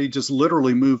 somebody just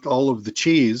literally moved all of the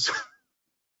cheese.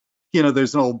 You know,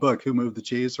 there's an old book, Who Moved the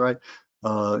Cheese, right?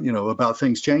 You know, about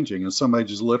things changing, and somebody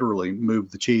just literally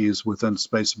moved the cheese within the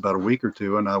space of about a week or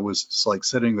two, and I was just like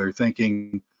sitting there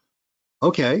thinking,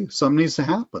 okay, something needs to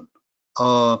happen.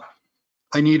 I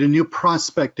need a new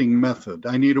prospecting method.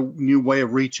 I need a new way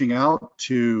of reaching out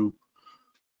to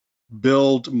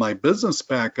build my business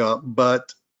back up,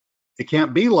 but it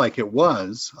can't be like it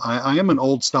was. I am an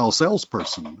old style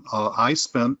salesperson. I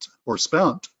spent, I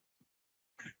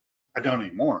don't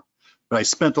anymore, but I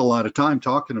spent a lot of time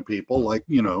talking to people, like,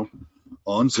 you know,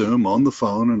 on Zoom, on the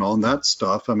phone, and on that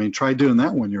stuff. I mean, try doing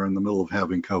that when you're in the middle of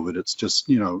having COVID. It's just,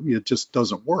 you know, it just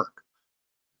doesn't work.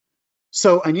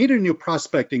 So I need a new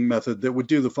prospecting method that would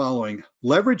do the following: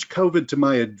 leverage COVID to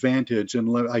my advantage,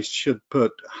 and I should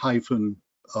put hyphen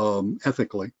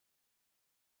ethically.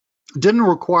 Didn't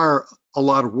require a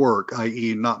lot of work,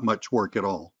 i.e. not much work at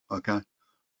all, okay?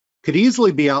 Could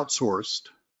easily be outsourced.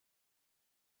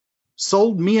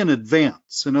 Sold me in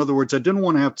advance. In other words, I didn't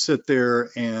want to have to sit there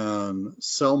and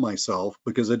sell myself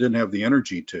because I didn't have the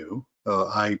energy to.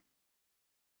 I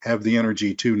have the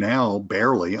energy to now,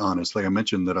 barely, honestly. I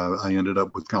mentioned that I ended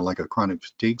up with kind of like a chronic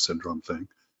fatigue syndrome thing.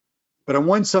 But I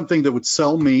wanted something that would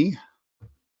sell me,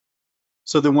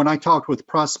 so that when I talked with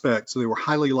prospects, they were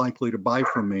highly likely to buy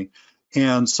from me,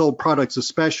 and sold products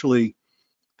especially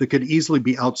that could easily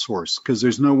be outsourced, because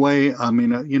there's no way. I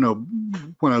mean, you know,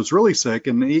 when I was really sick,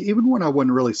 and even when I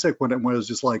wasn't really sick, when I was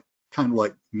just like kind of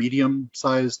like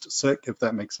medium-sized sick, if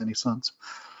that makes any sense,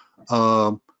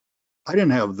 I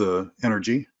didn't have the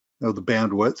energy or the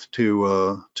bandwidth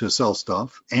to sell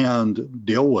stuff and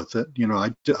deal with it. You know,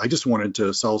 I just wanted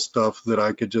to sell stuff that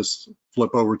I could just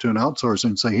flip over to an outsourcer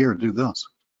and say, here, do this.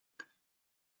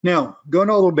 Now, going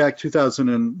all the way back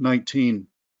 2019.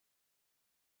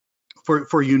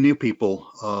 For you new people,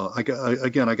 I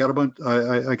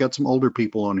got some older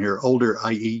people on here. Older,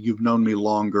 i.e., you've known me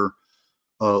longer.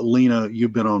 Lena,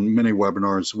 you've been on many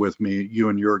webinars with me. You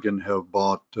and Jurgen have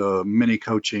bought many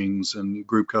coachings and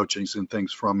group coachings and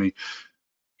things from me.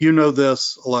 You know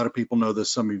this. A lot of people know this.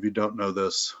 Some of you don't know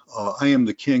this. I am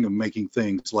the king of making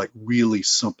things like really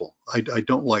simple. I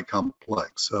don't like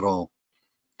complex at all.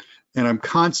 And I'm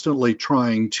constantly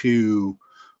trying to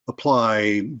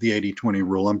apply the 80-20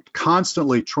 rule. I'm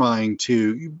constantly trying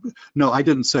to, no, I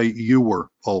didn't say you were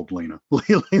old, Lena.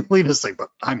 Lena said, but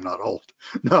I'm not old.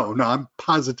 No, I'm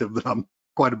positive that I'm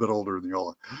quite a bit older than you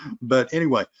all. But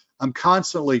anyway, I'm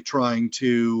constantly trying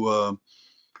to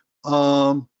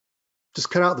just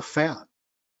cut out the fat.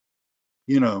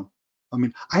 You know, I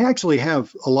mean, I actually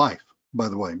have a life, by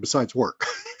the way, besides work.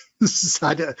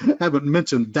 I haven't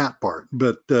mentioned that part,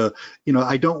 but you know,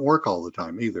 I don't work all the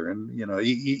time either, and you know,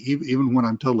 even when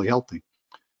I'm totally healthy.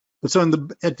 But so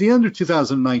at the end of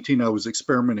 2019, I was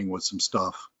experimenting with some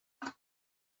stuff,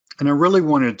 and I really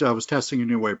wanted. I was testing a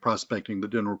new way of prospecting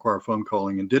that didn't require phone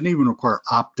calling and didn't even require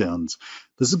opt-ins.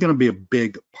 This is going to be a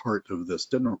big part of this.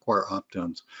 Didn't require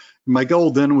opt-ins. My goal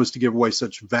then was to give away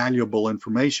such valuable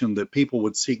information that people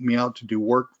would seek me out to do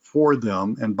work for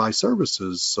them and buy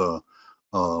services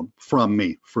from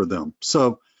me for them.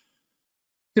 So,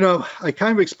 you know, I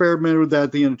kind of experimented with that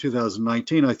at the end of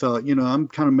 2019. I thought, you know, I'm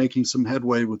kind of making some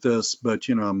headway with this, but,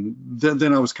 you know,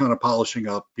 then I was kind of polishing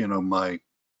up, you know, my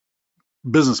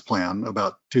business plan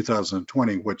about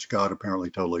 2020, which God apparently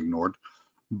totally ignored.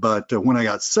 But when I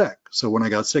got sick, so when I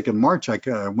got sick in March,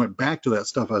 I went back to that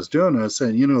stuff I was doing, and I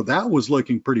said, you know, that was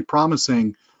looking pretty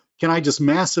promising. Can I just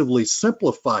massively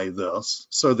simplify this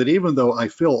so that even though I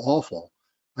feel awful,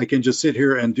 I can just sit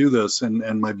here and do this,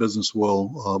 and my business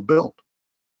will build.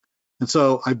 And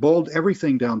so I boiled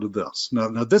everything down to this.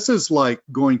 Now this is like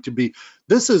going to be,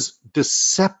 this is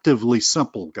deceptively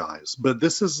simple, guys, but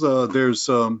this is, there's,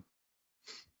 I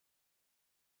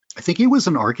think he was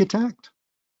an architect,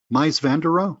 Mies van der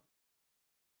Rohe.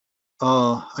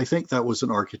 I think that was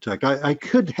an architect. I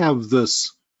could have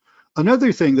this.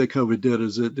 Another thing that COVID did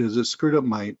is it screwed up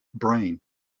my brain.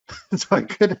 So I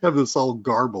could have this all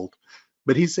garbled.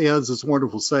 But he has this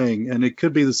wonderful saying, and it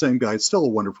could be the same guy. It's still a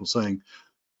wonderful saying.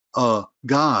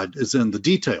 God is in the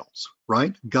details,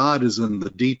 right? God is in the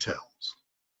details.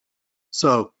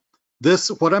 So this,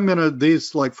 what I'm gonna,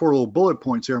 these like 4 little bullet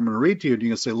points here, I'm gonna read to you, and you're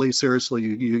gonna say, Lee, seriously,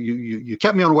 you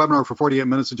kept me on a webinar for 48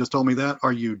 minutes and just told me that?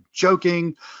 Are you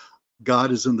joking?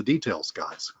 God is in the details,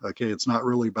 guys. Okay, it's not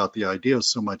really about the ideas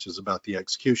so much as about the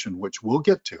execution, which we'll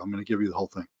get to. I'm gonna give you the whole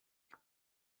thing.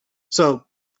 So,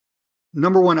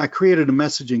 number one, I created a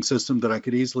messaging system that I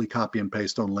could easily copy and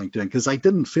paste on LinkedIn because I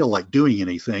didn't feel like doing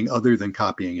anything other than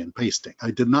copying and pasting.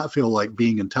 I did not feel like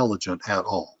being intelligent at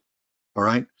all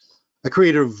right? I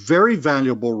created a very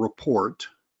valuable report,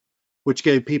 which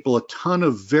gave people a ton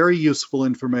of very useful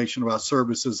information about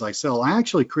services I sell. I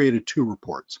actually created 2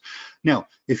 reports. Now,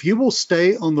 if you will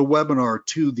stay on the webinar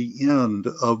to the end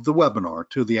of the webinar,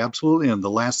 to the absolute end, the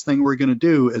last thing we're going to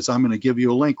do is I'm going to give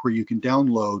you a link where you can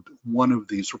download one of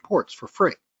these reports for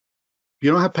free.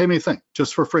 You don't have to pay me a thing,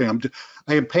 just for free.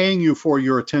 I am paying you for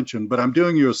your attention, but I'm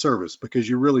doing you a service because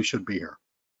you really should be here.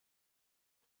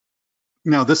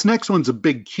 Now, this next one's a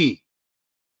big key.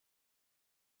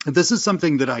 This is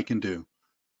something that I can do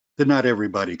that not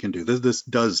everybody can do. This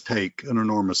does take an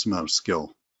enormous amount of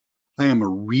skill. I am a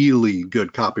really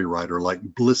good copywriter, like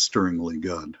blisteringly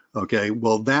good. Okay,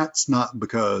 well, that's not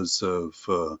because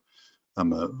of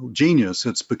I'm a genius.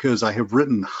 It's because I have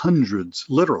written hundreds,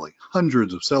 literally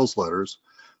hundreds of sales letters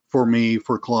for me,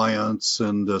 for clients,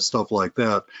 and stuff like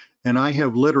that. And I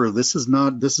have literally, this is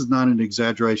not an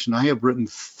exaggeration. I have written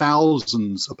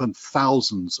thousands upon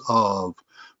thousands of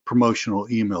promotional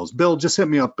emails. Bill, just hit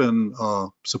me up in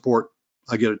support.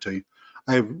 I get it to you.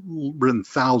 I have written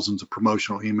thousands of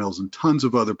promotional emails and tons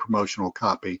of other promotional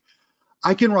copy.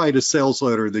 I can write a sales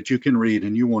letter that you can read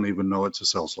and you won't even know it's a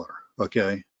sales letter.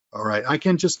 Okay. All right. I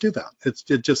can just do that.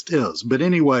 It just is. But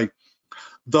anyway,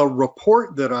 the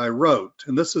report that I wrote,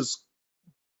 and this is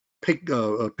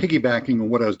piggybacking on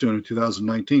what I was doing in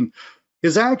 2019,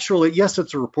 is actually, yes,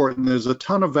 it's a report and there's a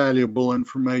ton of valuable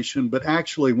information, but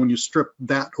actually when you strip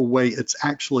that away, it's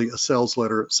actually a sales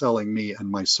letter selling me and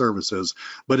my services,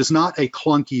 but it's not a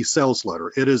clunky sales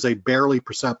letter. It is a barely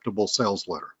perceptible sales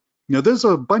letter. Now, there's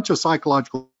a bunch of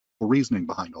psychological reasoning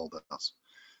behind all this.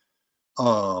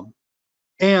 I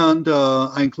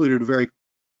included a very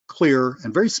clear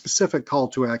and very specific call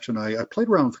to action. I played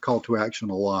around with the call to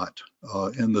action a lot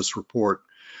in this report,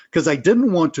 because I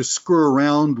didn't want to screw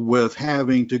around with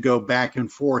having to go back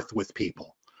and forth with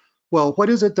people. Well, what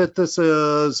is it that this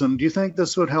is? And do you think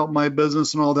this would help my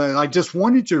business and all that? I just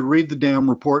wanted you to read the damn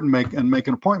report and make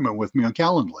an appointment with me on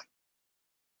Calendly.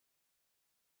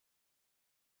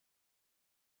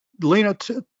 Lena,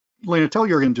 tell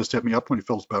Jurgen just hit me up when he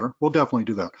feels better. We'll definitely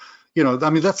do that. You know, I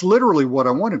mean, that's literally what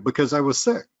I wanted because I was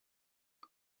sick.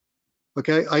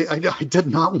 Okay, I did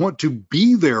not want to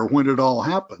be there when it all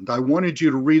happened. I wanted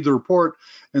you to read the report,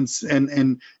 and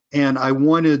I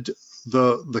wanted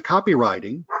the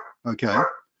copywriting, okay,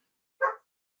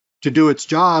 to do its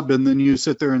job, and then you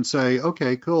sit there and say,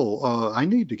 okay, cool, I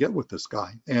need to get with this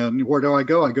guy. And where do I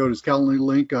go? I go to his Calendly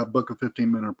link, book a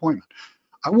 15-minute appointment.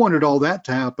 I wanted all that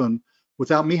to happen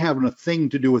without me having a thing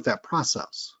to do with that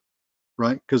process,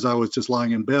 right? Because I was just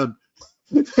lying in bed.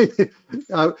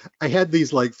 I had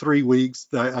these like 3 weeks.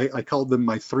 I called them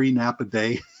my 3 nap a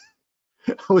day.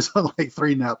 I was on like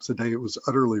 3 naps a day. It was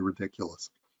utterly ridiculous.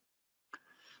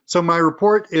 So my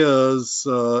report is,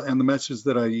 and the message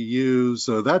that I use,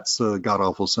 that's a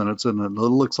god-awful sentence, and it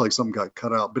looks like something got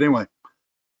cut out. But anyway,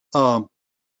 so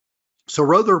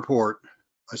wrote the report.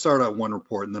 I started out one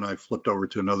report, and then I flipped over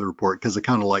to another report because I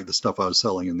kind of liked the stuff I was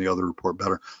selling in the other report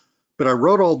better. But I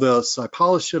wrote all this, I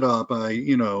polished it up, I,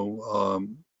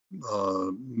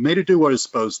 made it do what it's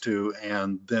supposed to,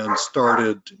 and then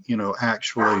started,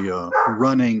 actually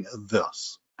running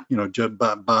this,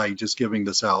 by just giving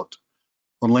this out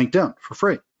on LinkedIn for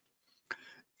free.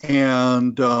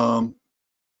 And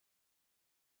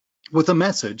with a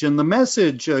message, and the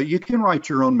message, you can write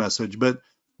your own message, but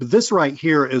this right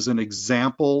here is an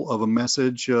example of a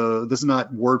message. This is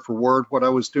not word for word what I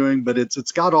was doing, but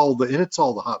it's got all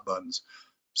the hot buttons.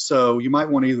 So you might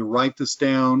want to either write this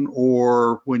down,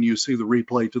 or when you see the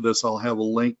replay to this, I'll have a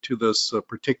link to this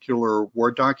particular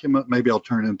Word document. Maybe I'll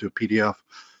turn it into a PDF,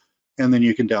 and then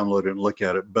you can download it and look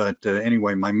at it. But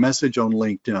anyway, my message on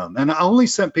LinkedIn, and I only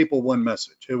sent people one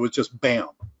message. It was just bam,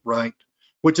 right?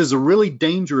 Which is a really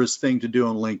dangerous thing to do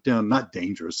on LinkedIn. Not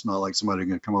dangerous, not like somebody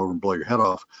going to come over and blow your head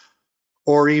off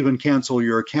or even cancel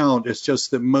your account. It's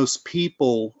just that most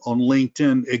people on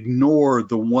LinkedIn ignore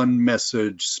the one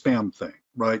message spam thing,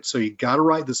 right? So you got to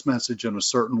write this message in a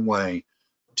certain way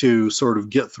to sort of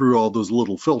get through all those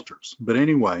little filters. But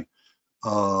anyway,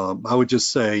 I would just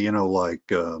say, you know,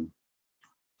 like,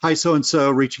 hi, so-and-so,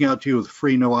 reaching out to you with a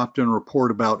free no opt-in report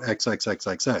about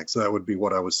XXXXX. That would be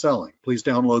what I was selling. Please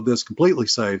download this, completely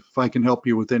safe. If I can help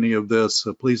you with any of this,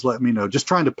 please let me know. Just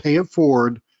trying to pay it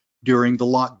forward during the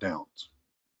lockdowns.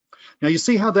 Now, you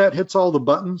see how that hits all the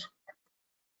buttons?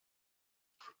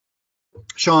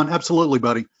 Sean, absolutely,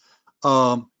 buddy.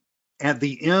 At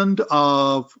the end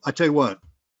of, I tell you what,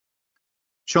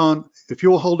 Sean, if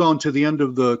you'll hold on to the end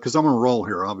of the, because I'm going to roll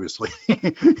here, obviously.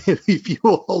 If you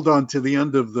will hold on to the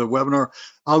end of the webinar,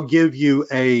 I'll give you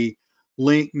a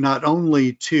link not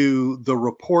only to the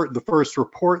report, the first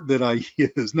report that I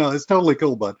used. No, it's totally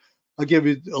cool, bud. I'll give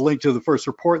you a link to the first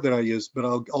report that I used, but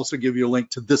I'll also give you a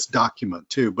link to this document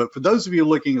too. But for those of you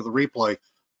looking at the replay,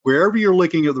 wherever you're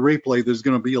looking at the replay, there's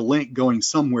going to be a link going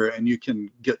somewhere, and you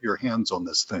can get your hands on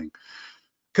this thing.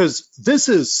 Because this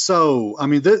is so, I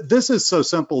mean, this is so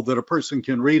simple that a person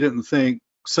can read it and think,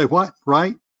 say what,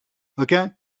 right? Okay.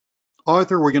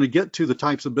 Arthur, we're going to get to the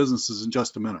types of businesses in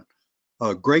just a minute.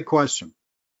 Great question.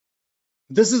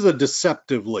 This is a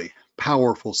deceptively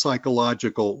powerful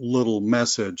psychological little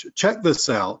message. Check this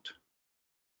out.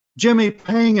 Jimmy,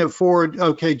 paying it forward.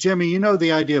 Okay, Jimmy, you know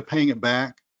the idea of paying it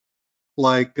back?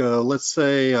 Like, let's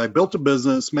say I built a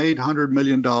business, made $100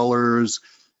 million,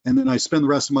 and then I spend the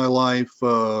rest of my life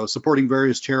supporting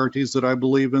various charities that I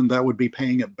believe in. That would be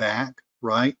paying it back,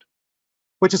 right?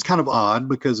 Which is kind of odd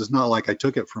because it's not like I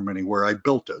took it from anywhere. I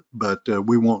built it, but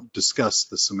we won't discuss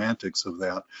the semantics of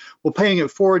that. Well, paying it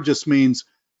forward just means,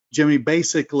 Jimmy,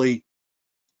 basically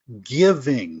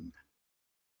giving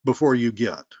before you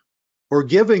get, or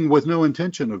giving with no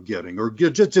intention of getting, or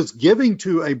just giving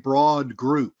to a broad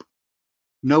group,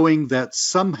 knowing that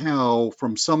somehow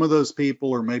from some of those people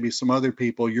or maybe some other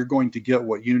people, you're going to get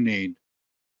what you need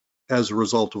as a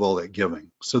result of all that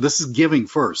giving. So this is giving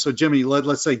first. So Jimmy,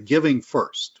 let's say giving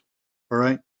first, all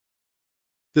right?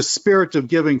 The spirit of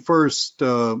giving first,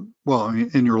 well,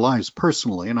 in your lives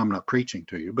personally, and I'm not preaching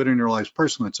to you, but in your lives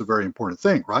personally, it's a very important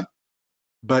thing, right?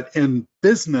 But in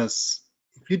business,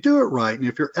 if you do it right and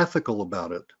if you're ethical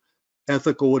about it,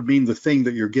 ethical would mean the thing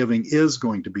that you're giving is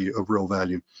going to be of real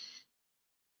value.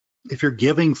 If you're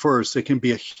giving first, it can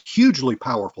be a hugely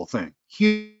powerful thing,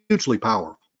 hugely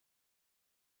powerful.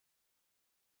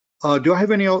 Do I have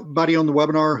anybody on the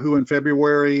webinar who in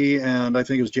February, and I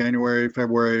think it was January,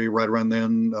 February, right around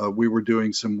then, we were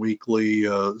doing some weekly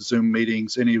Zoom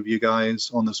meetings. Any of you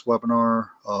guys on this webinar?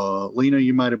 Lena,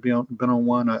 you might have been on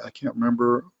one. I can't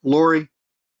remember. Lori?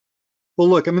 Well,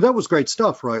 look, I mean, that was great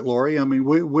stuff, right, Lori? I mean,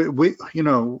 we you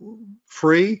know,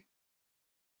 free.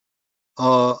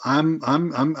 I'm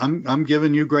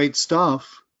giving you great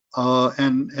stuff,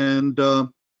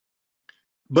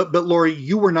 But Lori,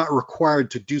 you were not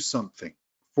required to do something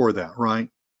for that, right?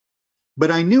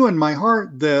 But I knew in my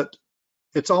heart that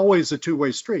it's always a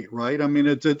two-way street, right? I mean,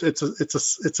 it's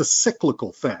a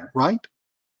cyclical thing, right?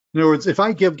 In other words, if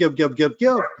I give,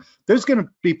 there's going to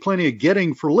be plenty of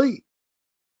getting for Lee,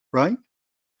 right?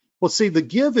 Well, see, the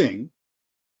giving,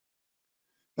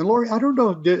 and Lori, I don't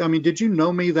know, did you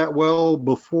know me that well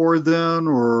before then,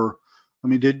 or I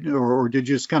mean, did you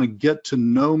just kind of get to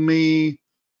know me?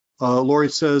 Lori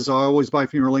says, I always buy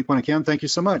from your link when I can. Thank you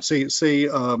so much. See,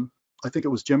 I think it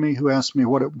was Jimmy who asked me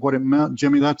what it meant.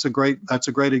 Jimmy, that's a great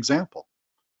example.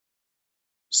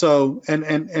 So, and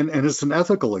it's an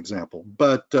ethical example,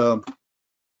 but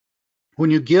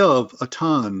when you give a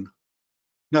ton,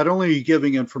 not only are you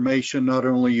giving information, not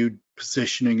only are you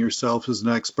positioning yourself as an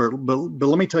expert, but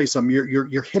let me tell you something,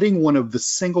 you're hitting one of the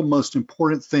single most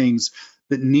important things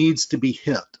that needs to be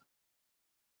hit.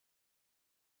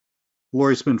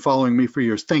 Lori's been following me for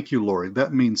years. Thank you, Lori.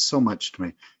 That means so much to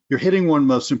me. You're hitting one of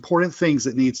the most important things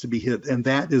that needs to be hit, and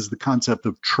that is the concept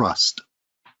of trust.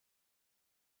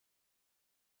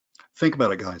 Think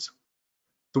about it, guys.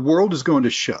 The world is going to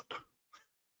shit.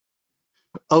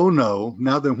 Oh no,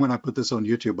 now that when I put this on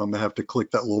YouTube, I'm gonna have to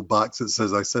click that little box that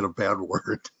says I said a bad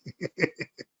word.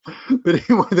 But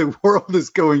anyway, the world is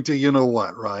going to, you know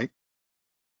what, right?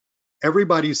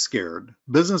 Everybody's scared.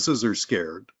 Businesses are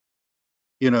scared.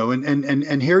 you know,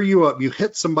 and here you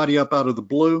hit somebody up out of the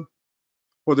blue,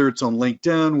 whether it's on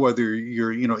LinkedIn, whether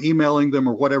you're, you know, emailing them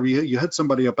or whatever, you hit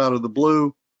somebody up out of the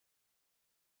blue.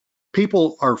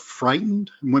 People are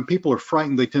frightened. And when people are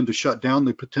frightened, they tend to shut down.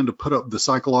 They tend to put up the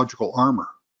psychological armor.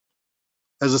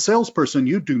 As a salesperson,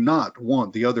 you do not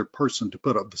want the other person to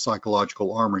put up the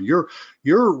psychological armor.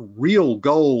 Your real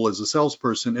goal as a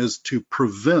salesperson is to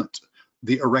prevent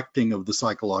the erecting of the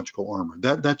psychological armor.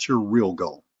 That's your real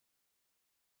goal.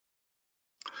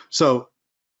 So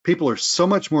people are so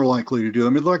much more likely to do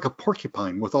them. It's like a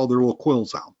porcupine with all their little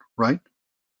quills out, right?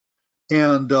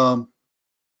 And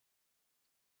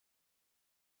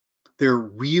they're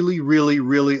really, really,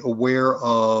 really aware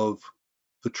of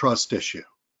the trust issue.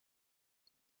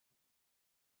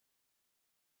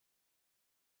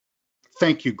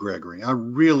 Thank you, Gregory. I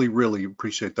really, really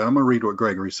appreciate that. I'm going to read what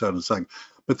Gregory said in a second.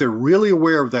 But they're really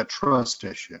aware of that trust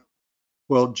issue.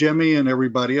 Well, Jimmy and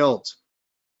everybody else,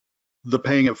 the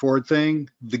paying it forward thing,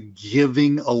 the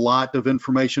giving a lot of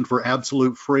information for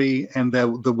absolute free, and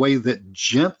the way that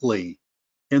gently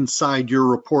inside your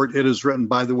report it is written,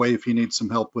 by the way, if you need some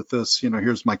help with this, you know,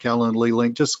 here's my Calendly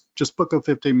link. Just book a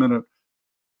 15-minute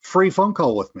free phone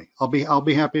call with me. I'll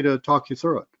be happy to talk you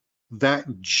through it. That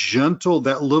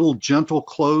little gentle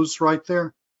close right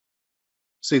there,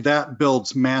 see, that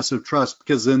builds massive trust,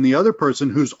 because then the other person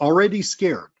who's already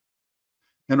scared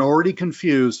and already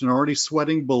confused and already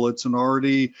sweating bullets and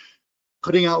already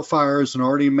putting out fires and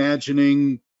already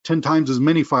imagining 10 times as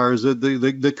many fires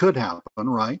that could happen,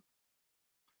 right?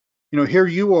 You know, here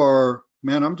you are,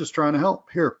 man, I'm just trying to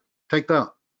help. Here, take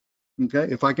that.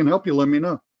 Okay, if I can help you, let me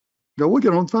know. Go, we'll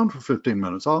get on the phone for 15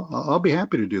 minutes. I'll be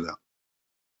happy to do that.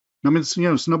 I mean, it's, you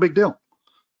know, it's no big deal.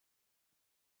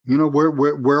 You know,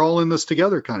 we're all in this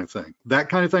together kind of thing. That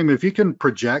kind of thing. If you can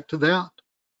project that,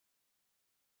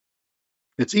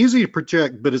 it's easy to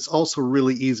project, but it's also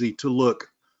really easy to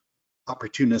look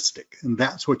opportunistic. And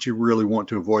that's what you really want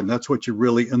to avoid. And that's what you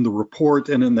really, in the report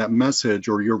and in that message,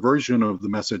 or your version of the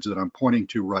message that I'm pointing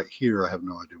to right here, I have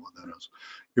no idea what that is,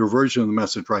 your version of the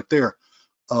message right there,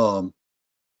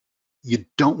 you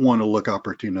don't want to look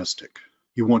opportunistic.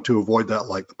 You want to avoid that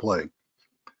like the plague.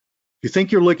 If you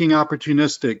think you're looking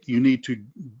opportunistic, you need to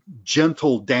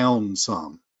gentle down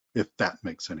some, if that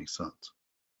makes any sense.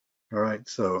 All right,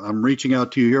 so I'm reaching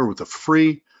out to you here with a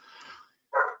free,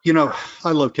 you know,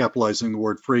 I love capitalizing the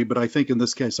word free, but I think in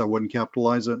this case I wouldn't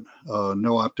capitalize it.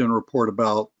 No opt-in report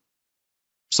about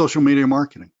social media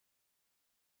marketing.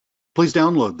 Please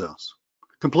download this.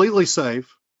 Completely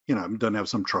safe. You know, it doesn't have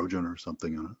some Trojan or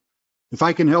something in it. If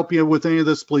I can help you with any of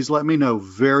this, please let me know.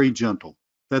 Very gentle.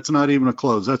 That's not even a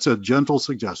close. That's a gentle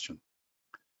suggestion.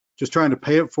 Just trying to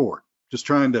pay it forward. Just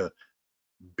trying to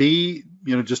be,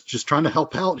 you know, just trying to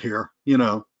help out here, you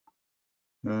know.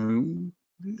 And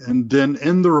then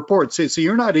in the report, see,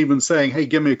 you're not even saying, hey,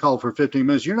 give me a call for 15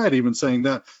 minutes. You're not even saying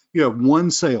that. You have one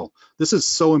sale. This is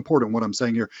so important what I'm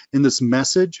saying here. In this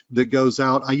message that goes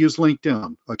out, I use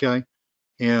LinkedIn, okay?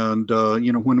 And,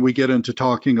 you know, when we get into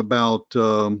talking about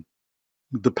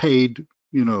the paid,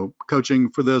 you know, coaching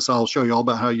for this, I'll show you all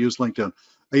about how I use LinkedIn.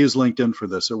 I use LinkedIn for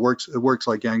this. It works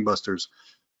like gangbusters.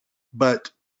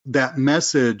 But that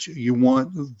message, you want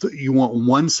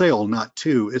one sale, not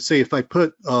two. It's, say, if I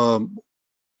put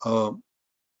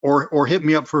or hit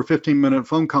me up for a 15-minute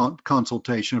phone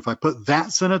consultation. If I put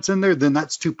that sentence in there, then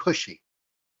that's too pushy.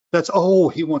 That's, oh,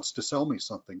 he wants to sell me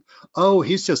something. Oh,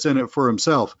 he's just in it for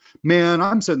himself. Man,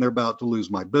 I'm sitting there about to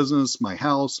lose my business, my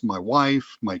house, my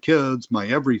wife, my kids, my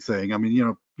everything. I mean,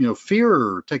 you know,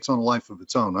 fear takes on a life of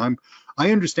its own.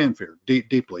 I understand fear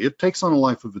deeply. It takes on a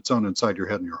life of its own inside your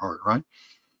head and your heart, right?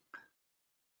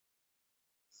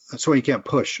 That's why you can't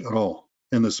push at all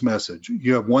in this message.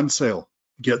 You have one sale.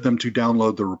 Get them to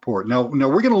download the report. Now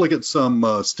we're going to look at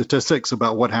some statistics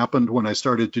about what happened when I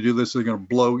started to do this. They're going to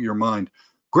blow your mind.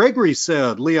 Gregory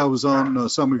said, Lee, I was on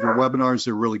some of your webinars.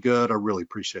 They're really good. I really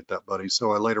appreciate that, buddy.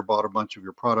 So I later bought a bunch of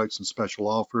your products and special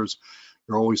offers.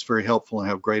 You're always very helpful and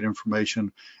have great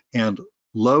information and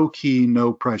low-key,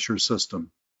 no-pressure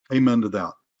system. Amen to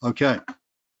that. Okay.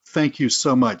 Thank you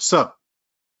so much. So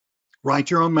write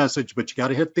your own message, but you got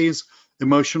to hit these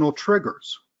emotional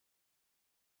triggers.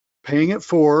 Paying it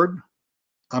forward.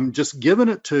 I'm just giving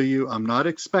it to you. I'm not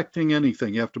expecting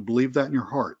anything. You have to believe that in your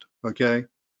heart. Okay.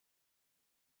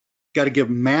 Got to give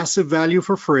massive value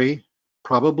for free.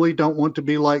 Probably don't want to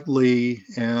be like Lee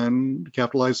and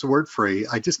capitalize the word free.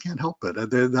 I just can't help it.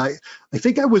 I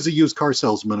think I was a used car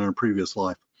salesman in a previous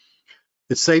life.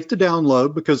 It's safe to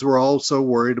download because we're all so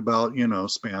worried about, you know,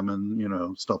 spam and, you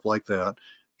know, stuff like that.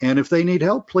 And if they need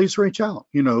help, please reach out.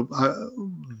 You know,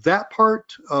 that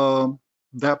part,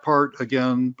 that part,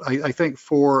 again, I think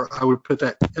I would put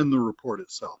that in the report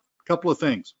itself. A couple of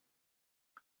things.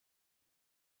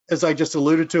 As I just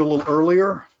alluded to a little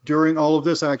earlier, during all of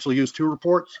this, I actually used 2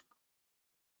 reports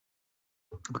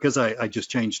because I just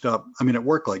changed up. I mean, it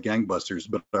worked like gangbusters,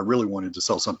 but I really wanted to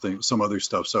sell some other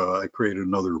stuff, so I created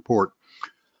another report.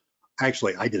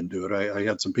 Actually, I didn't do it. I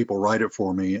had some people write it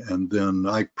for me, and then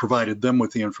I provided them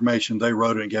with the information. They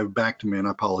wrote it and gave it back to me, and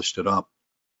I polished it up.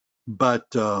 But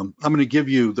I'm going to give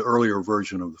you the earlier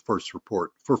version of the first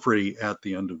report for free at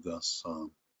the end of this.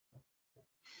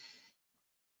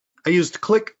 I used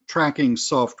click tracking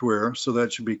software, so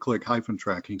that should be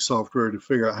click-tracking software, to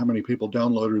figure out how many people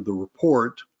downloaded the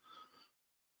report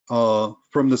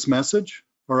from this message.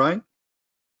 All right.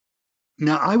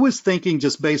 Now, I was thinking,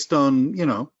 just based on,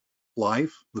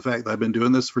 life, the fact that I've been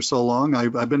doing this for so long,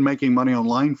 I've been making money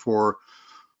online for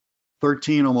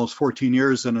 13, almost 14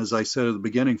 years, and as I said at the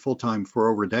beginning, full-time for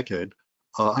over a decade.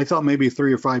 I thought maybe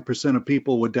 3 or 5% of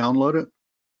people would download it.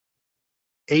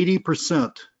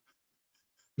 80%.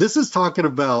 This is talking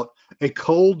about a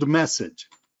cold message.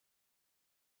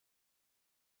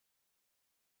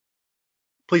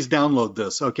 Please download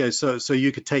this. Okay, so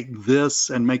you could take this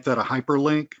and make that a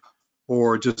hyperlink,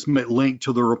 or just link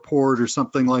to the report or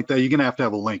something like that. You're gonna have to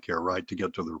have a link here, right, to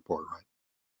get to the report, right?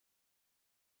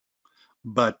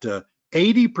 But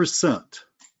 80%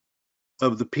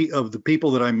 of the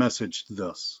people that I messaged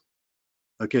this,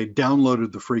 okay,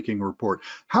 downloaded the freaking report.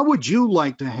 How would you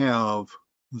like to have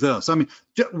this? I mean,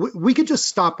 we could just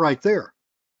stop right there.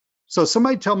 So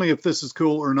somebody tell me if this is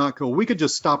cool or not cool. We could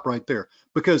just stop right there,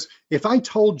 because if I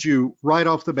told you right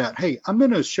off the bat, hey, I'm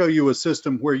going to show you a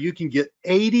system where you can get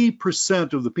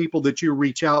 80% of the people that you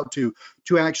reach out to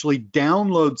actually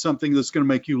download something that's going to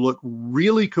make you look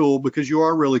really cool, because you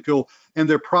are really cool, and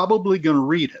they're probably going to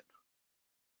read it.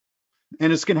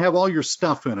 And it's going to have all your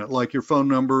stuff in it, like your phone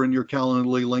number and your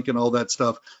Calendly link and all that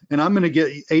stuff. And I'm going to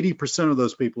get 80% of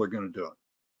those people are going to do it.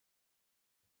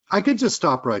 I could just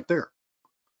stop right there.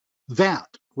 That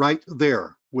right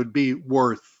there would be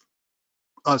worth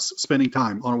us spending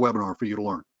time on a webinar for you to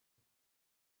learn.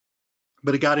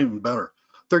 But it got even better.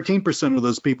 13% of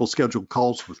those people scheduled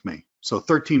calls with me. So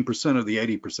 13% of the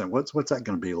 80%, what's that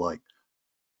going to be like?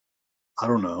 I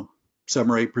don't know,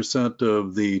 7 or 8%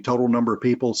 of the total number of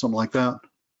people, something like that.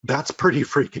 That's pretty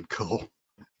freaking cool,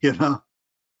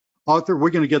 Arthur, we're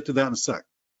going to get to that in a sec.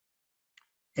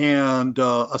 And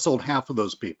I sold half of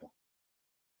those people.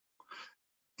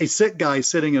 A sick guy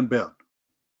sitting in bed.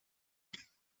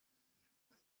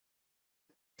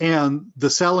 And the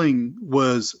selling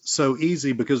was so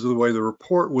easy because of the way the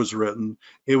report was written.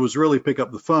 It was really pick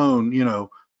up the phone,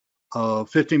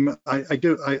 15.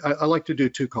 I like to do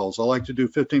 2 calls. I like to do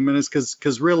 15 minutes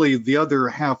because really the other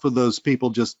half of those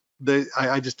people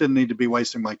I just didn't need to be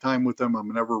wasting my time with them.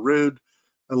 I'm never rude.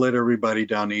 I let everybody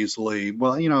down easily.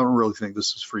 Well, I don't really think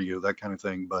this is for you, that kind of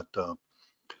thing. But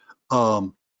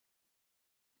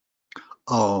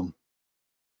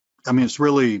I mean, it's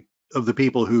really of the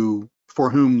people for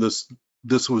whom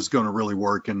this was going to really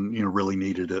work, and really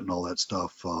needed it and all that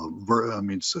stuff. I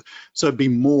mean, so it would be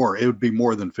more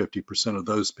than 50% of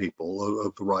those people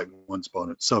of the right ones bought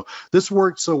it. So this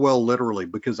worked so well, literally,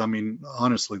 because I mean,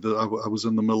 honestly, I was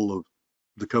in the middle of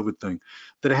the COVID thing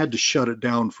that I had to shut it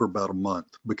down for about a month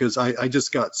because I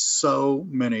just got so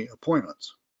many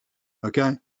appointments.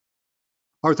 Okay.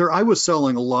 Arthur, I was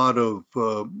selling a lot of,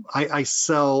 I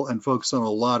sell and focus on a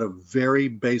lot of very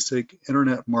basic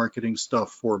internet marketing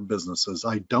stuff for businesses.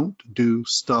 I don't do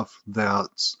stuff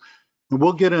that's, and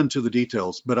we'll get into the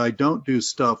details, but I don't do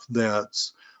stuff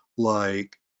that's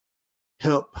like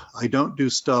hip. I don't do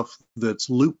stuff that's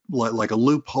like a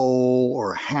loophole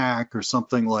or a hack or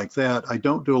something like that. I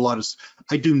don't do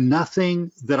I do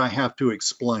nothing that I have to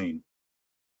explain.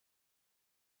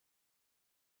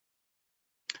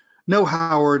 No,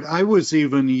 Howard, I was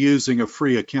even using a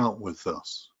free account with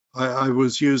this. I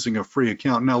was using a free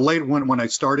account. Now, late when I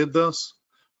started this,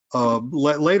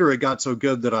 later it got so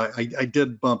good that I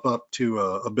did bump up to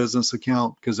a business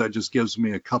account because that just gives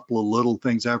me a couple of little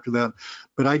things after that.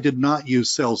 But I did not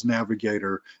use Sales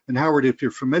Navigator. And Howard, if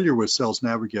you're familiar with Sales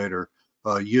Navigator,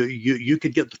 you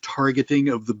could get the targeting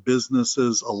of the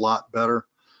businesses a lot better.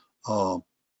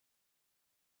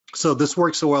 So this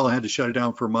worked so well, I had to shut it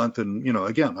down for a month. And,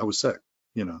 again, I was sick,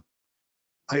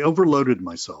 I overloaded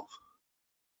myself.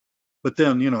 But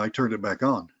then, I turned it back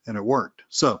on and it worked.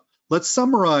 So let's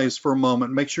summarize for a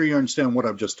moment, make sure you understand what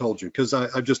I've just told you, because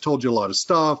I've just told you a lot of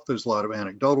stuff. There's a lot of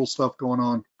anecdotal stuff going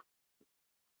on.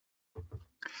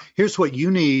 Here's what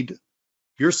you need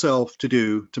yourself to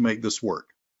do to make this work.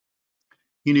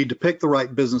 You need to pick the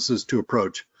right businesses to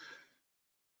approach.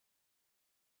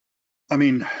 I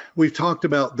mean, we've talked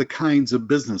about the kinds of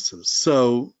businesses.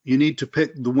 So you need to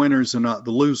pick the winners and not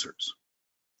the losers.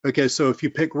 Okay, so if you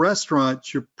pick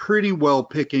restaurants, you're pretty well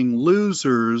picking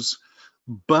losers.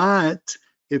 But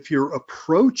if you're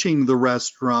approaching the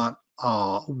restaurant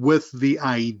with the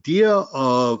idea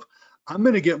of, I'm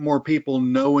going to get more people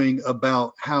knowing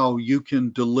about how you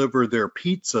can deliver their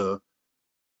pizza,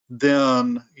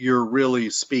 then you're really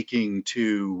speaking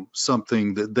to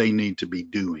something that they need to be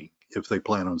doing if they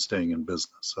plan on staying in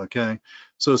business. Okay,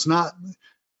 so it's not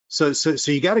so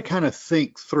you got to kind of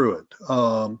think through it.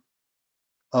 Um,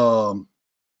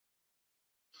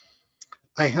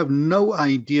 I have no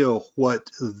idea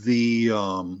what the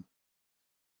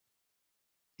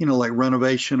like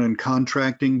renovation and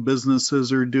contracting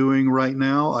businesses are doing right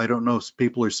now. I don't know if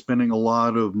people are spending a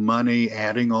lot of money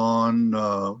adding on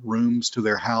rooms to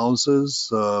their houses.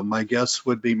 My guess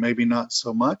would be maybe not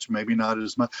so much, maybe not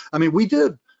as much. I mean, we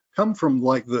did come from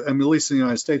at least in the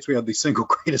United States, we had the single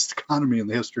greatest economy in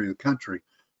the history of the country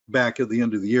back at the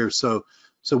end of the year. So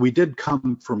we did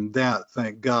come from that,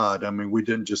 thank God. I mean, we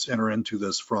didn't just enter into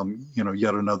this from,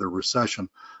 yet another recession.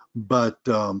 But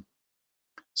but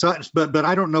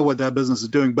I don't know what that business is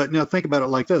doing. But think about it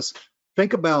like this.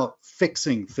 Think about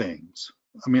fixing things.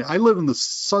 I mean, I live in the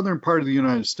southern part of the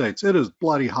United States. It is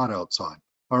bloody hot outside.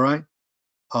 All right.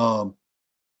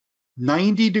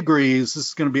 90 degrees. This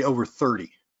is going to be over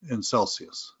 30 in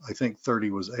Celsius. I think 30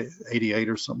 was 88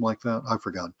 or something like that. I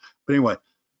forgot. But anyway,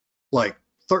 like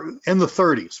in the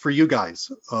 30s for you guys,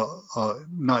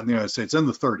 not in the United States, in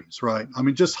the 30s, right? I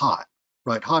mean, just hot,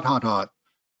 right? Hot, hot, hot.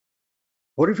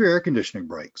 What if your air conditioning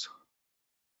breaks?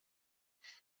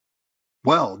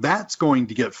 Well, that's going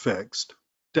to get fixed,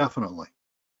 definitely.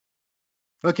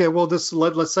 Okay, well,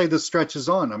 let's say this stretches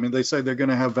on. I mean, they say they're going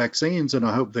to have vaccines, and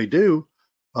I hope they do.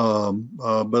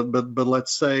 But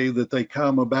let's say that they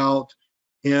come about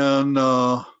in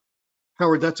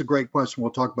Howard. That's a great question.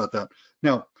 We'll talk about that.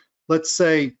 Now, let's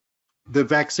say the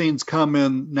vaccines come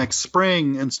in next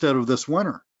spring instead of this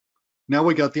winter. Now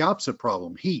we got the opposite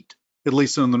problem: heat, at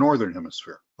least in the northern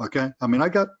hemisphere. Okay, I mean, I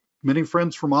got many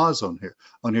friends from Oz on here,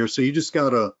 so you just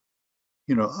gotta,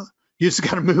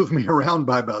 move me around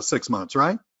by about 6 months,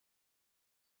 right?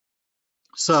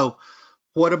 So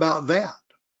what about that?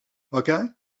 Okay,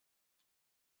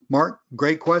 Mark,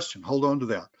 great question. Hold on to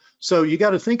that. So you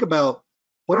got to think about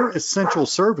what are essential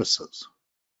services.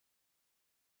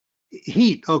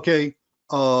 Heat, okay.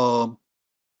 People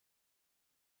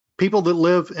that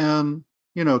live in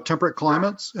temperate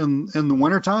climates in the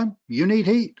wintertime, you need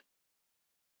heat.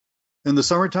 In the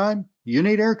summertime, you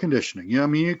need air conditioning. I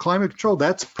mean, you need climate control.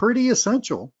 That's pretty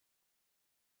essential.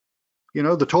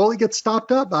 The toilet gets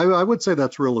stopped up. I would say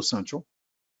that's real essential.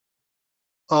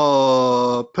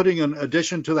 Putting an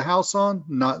addition to the house on,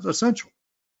 not essential.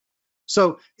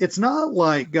 So it's not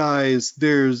like, guys,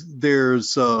 there's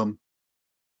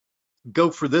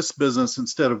go for this business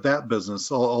instead of that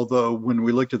business. Although when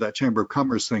we looked at that Chamber of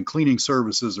Commerce thing, cleaning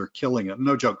services are killing it.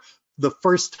 No joke. The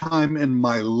first time in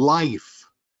my life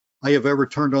I have ever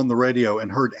turned on the radio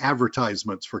and heard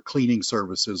advertisements for cleaning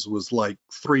services was like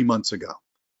 3 months ago.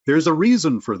 There's a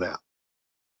reason for that.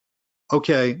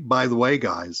 Okay, by the way,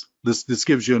 guys, this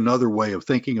gives you another way of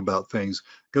thinking about things.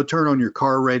 Go turn on your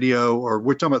car radio, or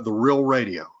we're talking about the real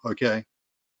radio, okay?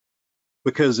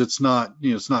 Because it's not,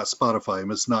 it's not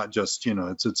Spotify. It's not just,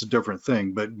 it's a different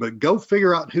thing. But go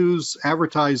figure out who's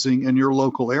advertising in your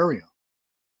local area.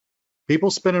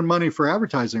 People spending money for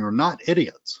advertising are not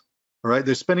idiots. All right,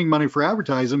 they're spending money for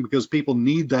advertising because people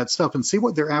need that stuff, and see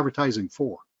what they're advertising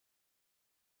for.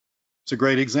 It's a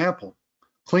great example.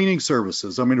 Cleaning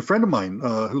services. I mean, a friend of mine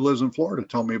who lives in Florida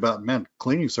told me about, man,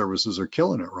 cleaning services are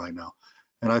killing it right now.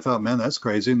 And I thought, man, that's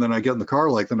crazy. And then I get in the car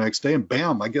like the next day and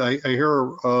bam, I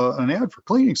hear an ad for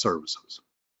cleaning services.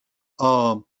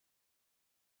 So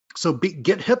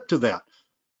get hip to that.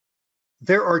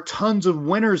 There are tons of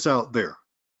winners out there.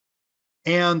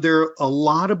 And there are a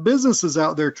lot of businesses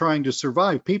out there trying to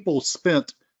survive. People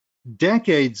spent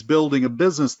decades building a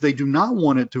business. They do not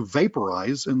want it to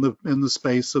vaporize in the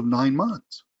space of 9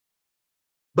 months.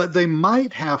 But they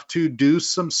might have to do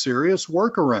some serious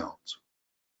workarounds.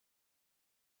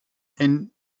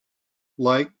 And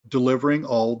like delivering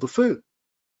all the food.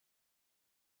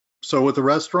 So with the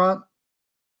restaurant,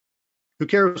 who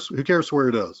cares where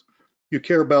it is? You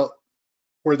care about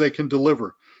where they can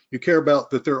deliver. You care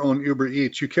about that they're on Uber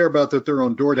Eats. You care about that they're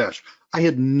on DoorDash. I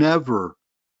had never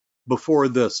before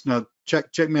this. Now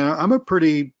check me out. I'm a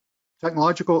pretty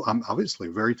technological. I'm obviously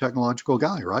a very technological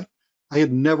guy, right? I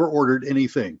had never ordered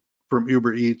anything from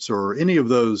Uber Eats or any of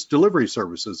those delivery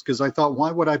services because I thought,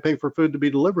 why would I pay for food to be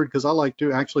delivered? Because I like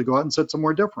to actually go out and sit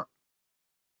somewhere different.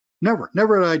 Never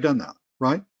had I done that,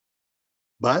 right?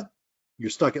 But you're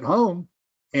stuck at home,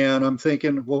 and I'm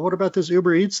thinking, well, what about this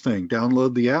Uber Eats thing?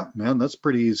 Download the app, man. That's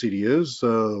pretty easy to use. I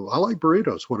like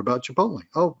burritos. What about Chipotle?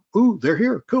 Oh, ooh, they're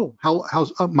here. Cool.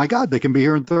 How's? Oh my God, they can be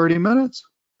here in 30 minutes.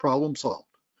 Problem solved.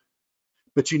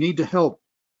 But you need to help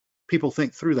people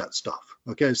think through that stuff.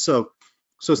 Okay, so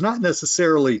it's not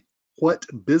necessarily what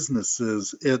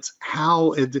businesses, it's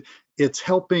how it's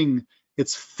helping,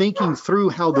 it's thinking through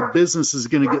how the business is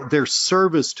going to get their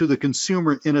service to the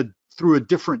consumer through a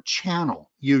different channel,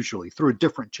 usually through a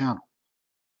different channel.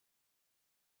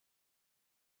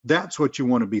 That's what you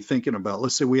want to be thinking about.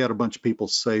 Let's say we had a bunch of people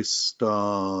say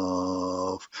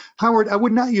stuff. Howard, I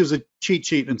would not use a cheat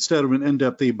sheet instead of an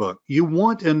in-depth ebook. You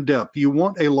want in-depth, you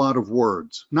want a lot of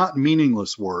words, not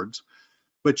meaningless words,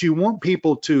 but you want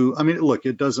people to, I mean, look,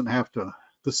 it doesn't have to,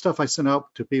 the stuff I sent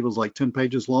out to people is like 10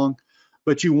 pages long,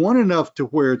 but you want enough to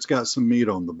where it's got some meat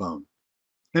on the bone.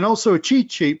 And also a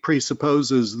cheat sheet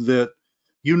presupposes that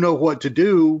you know what to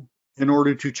do in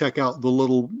order to check out the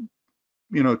little,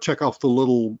 check off the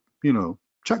little,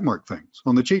 check mark things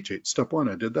on the cheat sheet. Step 1,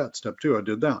 I did that. Step 2, I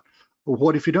did that. Well,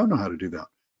 what if you don't know how to do that?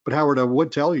 But Howard, I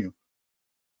would tell you,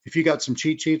 if you got some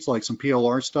cheat sheets, like some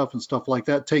PLR stuff and stuff like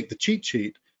that, take the cheat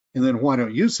sheet, and then why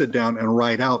don't you sit down and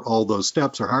write out all those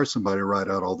steps, or hire somebody to write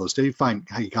out all those steps.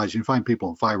 Hey guys, you can find people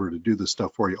on Fiverr to do this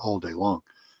stuff for you all day long.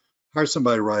 Hire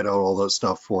somebody to write out all that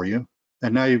stuff for you,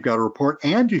 and now you've got a report,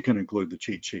 and you can include the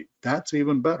cheat sheet. That's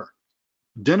even better.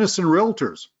 Dentists and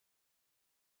realtors.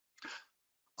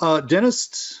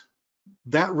 Dentists,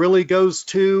 that really goes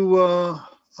to,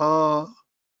 I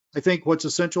think, what's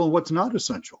essential and what's not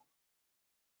essential.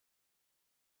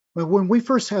 Well, when we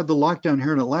first had the lockdown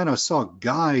here in Atlanta, I saw a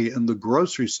guy in the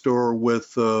grocery store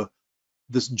with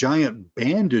this giant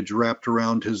bandage wrapped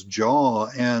around his jaw,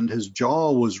 and his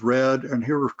jaw was red, and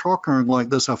he was talking like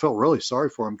this. I felt really sorry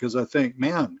for him because I think,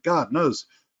 man, God knows,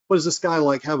 what does this guy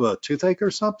like, have a toothache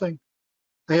or something?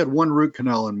 I had one root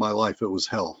canal in my life. It was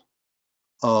hell.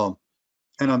 And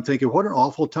I'm thinking, what an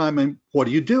awful time. And what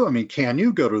do you do? I mean, can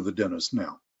you go to the dentist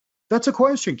now? That's a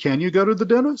question. Can you go to the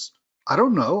dentist? I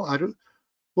don't know.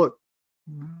 Look,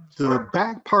 the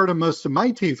back part of most of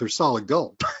my teeth are solid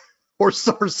gold, or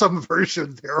some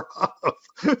version thereof.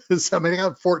 I mean, I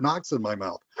got Fort Knox in my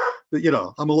mouth. I'm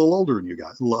a little older than you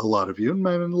guys, a lot of you, and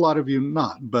a lot of you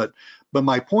not. But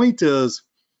my point is,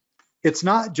 it's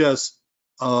not just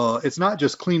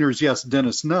cleaners yes,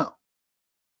 dentists no.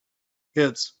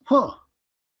 It's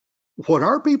what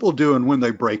are people doing when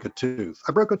they break a tooth?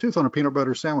 I broke a tooth on a peanut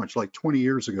butter sandwich like 20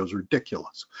 years ago. It's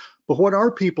ridiculous. But what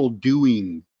are people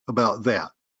doing about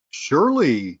that?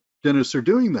 Surely dentists are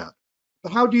doing that.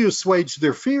 But how do you assuage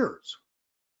their fears?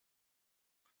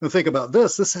 Now think about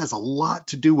this. This has a lot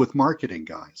to do with marketing,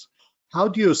 guys. How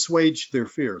do you assuage their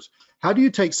fears? How do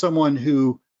you take someone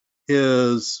who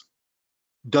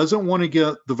doesn't want to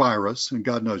get the virus, and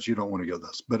God knows you don't want to get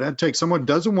this, but I'd take someone who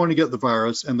doesn't want to get the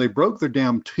virus and they broke their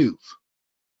damn tooth.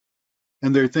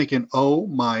 And they're thinking, oh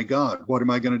my God, what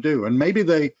am I going to do? And maybe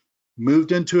they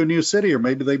moved into a new city, or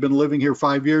maybe they've been living here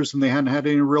 5 years and they hadn't had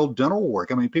any real dental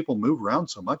work. I mean, people move around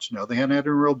so much now, they hadn't had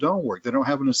any real dental work. They don't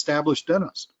have an established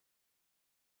dentist.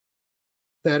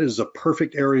 That is a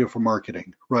perfect area for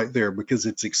marketing right there, because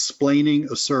it's explaining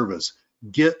a service.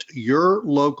 Get your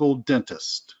local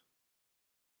dentist.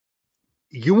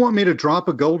 You want me to drop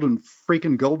a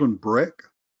freaking golden brick?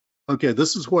 Okay,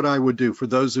 this is what I would do for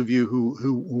those of you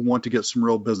who want to get some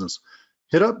real business.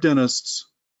 Hit up dentists,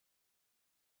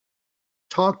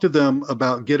 talk to them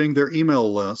about getting their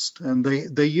email list, and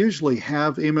they usually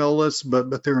have email lists,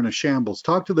 but they're in a shambles.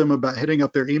 Talk to them about hitting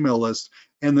up their email list,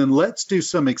 and then let's do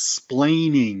some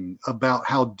explaining about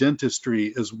how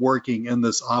dentistry is working in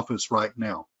this office right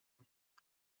now.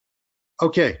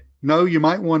 Okay, no, you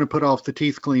might want to put off the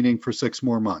teeth cleaning for 6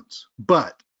 more months,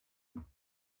 but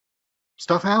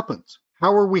stuff happens.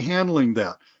 How are we handling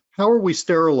that? How are we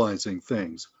sterilizing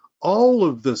things? All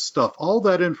of this stuff, all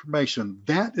that information,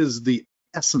 that is the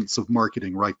essence of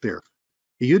marketing right there.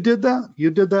 You did that? You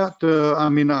did that?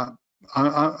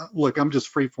 Look, I'm just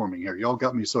free-forming here. Y'all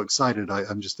got me so excited.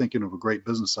 I'm just thinking of a great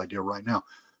business idea right now.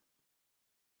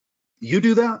 You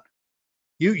do that?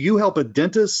 You help a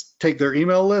dentist take their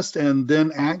email list, and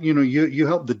then you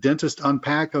help the dentist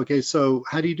unpack. Okay, so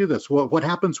how do you do this? What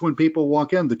happens when people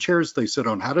walk in? The chairs they sit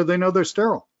on, how do they know they're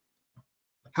sterile?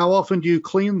 How often do you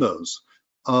clean those?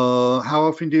 How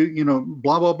often do you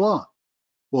blah blah blah?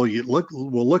 Well,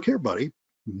 look here, buddy.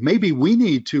 Maybe we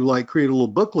need to create a little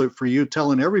booklet for you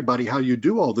telling everybody how you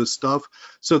do all this stuff,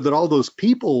 so that all those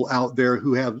people out there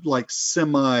who have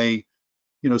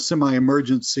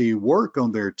semi-emergency work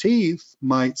on their teeth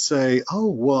might say,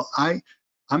 oh, well,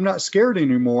 I'm not scared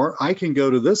anymore. I can go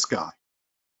to this guy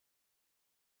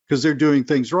because they're doing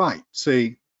things right.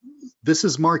 See, this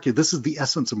is market. This is the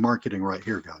essence of marketing right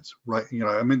here, guys. Right? You know,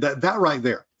 I mean, that right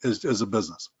there is a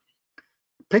business.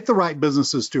 Pick the right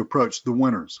businesses to approach, the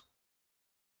winners.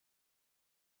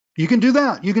 You can do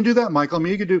that. You can do that, Michael. I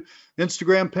mean, you can do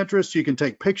Instagram, Pinterest. You can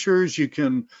take pictures. You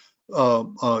can,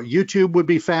 YouTube would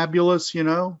be fabulous. You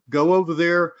know, go over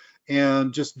there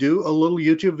and just do a little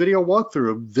YouTube video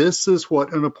walkthrough. This is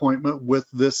what an appointment with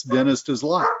this dentist is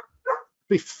like. It'd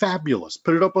be fabulous.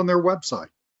 Put it up on their website.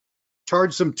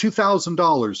 Charge them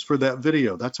 $2,000 for that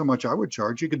video. That's how much I would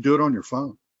charge. You could do it on your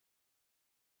phone.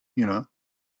 You know,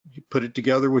 you put it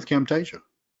together with Camtasia.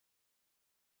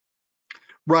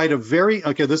 Write a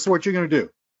okay, this is what you're going to do.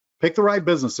 Pick the right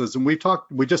businesses, and we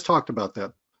just talked about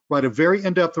that. Write a very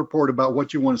in-depth report about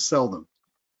what you want to sell them.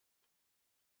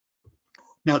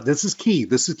 Now, this is key.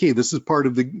 This is key. This is part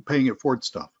of the paying it forward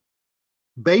stuff.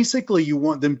 Basically, you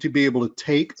want them to be able to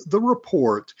take the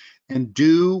report and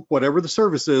do whatever the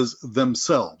service is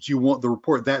themselves. You want the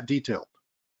report that detailed.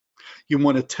 You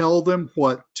want to tell them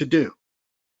what to do.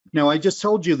 Now, I just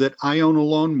told you that I own a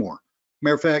lawnmower.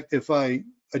 Matter of fact, if I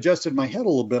adjusted my head a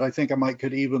little bit, I think I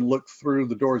could even look through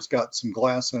the door. It's got some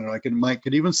glass in it. I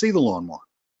could even see the lawnmower.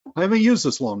 I haven't used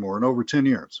this lawnmower in over 10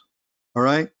 years. All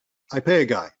right. I pay a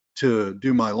guy to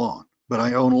do my lawn, but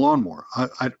I own a lawnmower.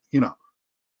 You know,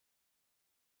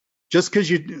 just because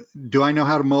do I know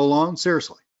how to mow a lawn?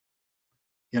 Seriously,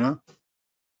 you know,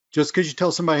 just because you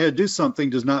tell somebody how to do something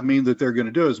does not mean that they're going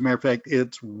to do it. As a matter of fact,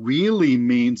 it really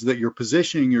means that you're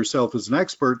positioning yourself as an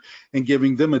expert and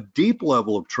giving them a deep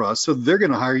level of trust. So they're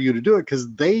going to hire you to do it because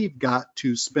they've got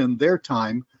to spend their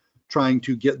time trying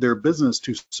to get their business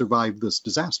to survive this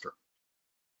disaster.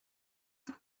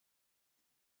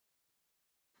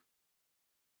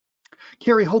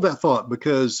 Carrie, hold that thought,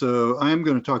 because I am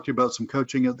going to talk to you about some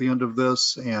coaching at the end of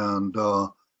this, and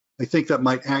I think that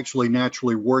might actually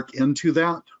naturally work into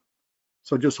that.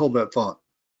 So just hold that thought.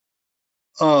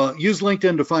 Use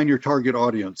LinkedIn to find your target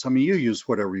audience. I mean, you use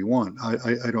whatever you want.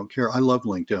 I don't care. I love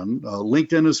LinkedIn.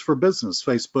 LinkedIn is for business.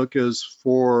 Facebook is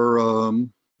for,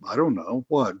 I don't know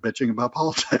what, bitching about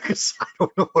politics. I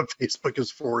don't know what Facebook is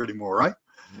for anymore, right?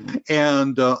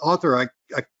 And Author,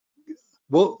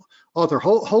 Author,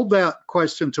 hold that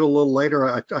question till a little later.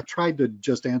 I tried to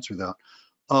just answer that.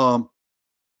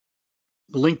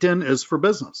 LinkedIn is for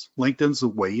business. LinkedIn's the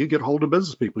way you get hold of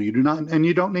business people. You do not, and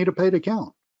you don't need a paid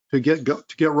account to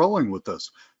get rolling with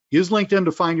this. Use LinkedIn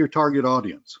to find your target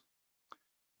audience.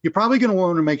 You're probably going to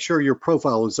want to make sure your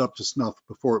profile is up to snuff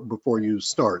before you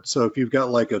start. So if you've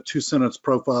got like a 2-sentence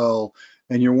profile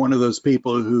and you're one of those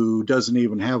people who doesn't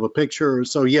even have a picture,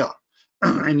 so yeah,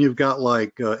 and you've got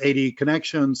like 80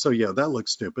 connections, so yeah, that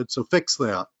looks stupid. So fix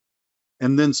that,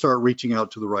 and then start reaching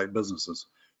out to the right businesses.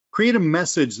 Create a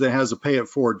message that has a pay it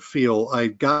forward feel. I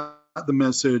got the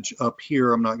message up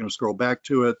here. I'm not going to scroll back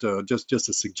to it. Just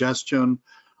a suggestion.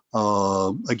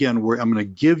 Again, I'm going to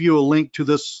give you a link to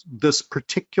this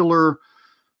particular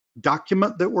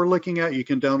document that we're looking at. You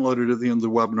can download it at the end of the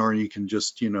webinar, and you can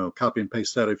just, you know, copy and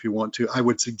paste that if you want to. I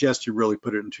would suggest you really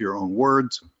put it into your own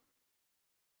words.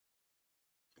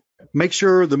 Make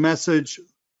sure the message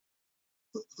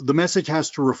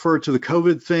has to refer to the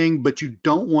COVID thing, but you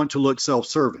don't want to look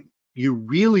self-serving. You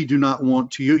really do not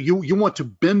want to. You want to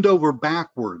bend over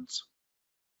backwards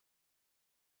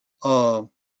in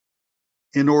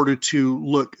order to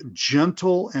look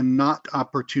gentle and not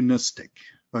opportunistic.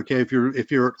 Okay, if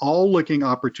you're at all looking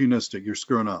opportunistic, you're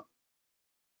screwing up.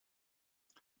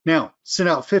 Now, send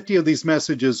out 50 of these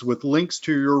messages with links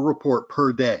to your report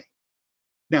per day.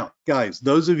 Now, guys,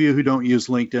 those of you who don't use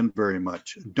LinkedIn very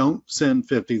much, don't send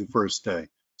 50 the first day.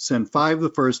 Send 5 the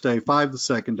first day, 5 the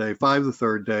second day, 5 the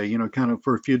third day, you know, kind of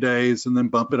for a few days, and then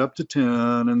bump it up to 10,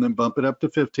 and then bump it up to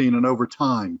 15, and over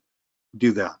time,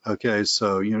 do that. Okay,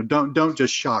 so, you know, don't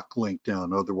just shock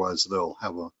LinkedIn, otherwise they'll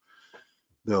have a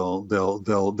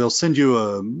they'll send you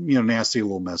a, you know, nasty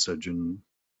little message, and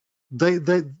they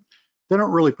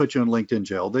don't really put you in LinkedIn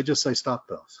jail. They just say stop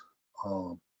those.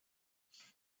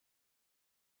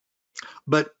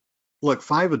 But look,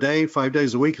 5 a day, 5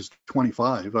 days a week is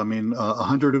 25. I mean,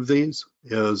 100 of these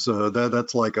is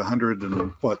that's like 100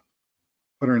 and what,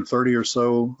 130 or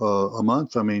so a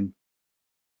month. I mean,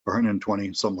 or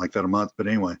 120, something like that a month. But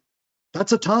anyway,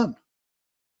 that's a ton.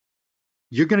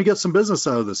 You're going to get some business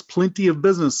out of this, plenty of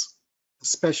business.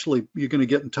 Especially, you're going to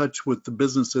get in touch with the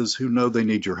businesses who know they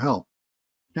need your help.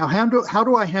 Now, how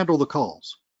do I handle the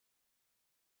calls?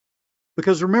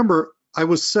 Because remember, I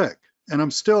was sick, and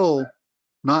I'm still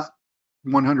not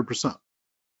 100% at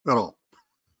all.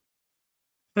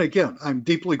 And again, I'm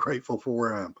deeply grateful for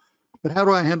where I am. But how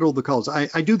do I handle the calls? I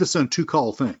do this in a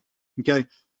 2-call thing. Okay.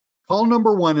 Call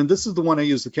number one, and this is the one I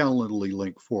use the Calendly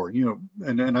link for,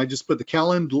 and I just put the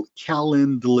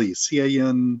Calendly,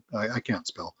 C-A-N, I can't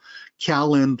spell,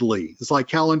 Calendly. It's like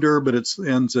calendar, but it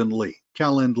ends in Lee,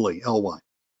 Calendly, L-Y.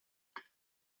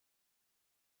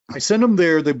 I send them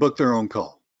there, they book their own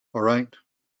call, all right?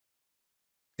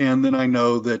 And then I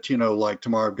know that, like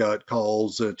tomorrow I've got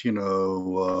calls at,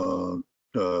 2,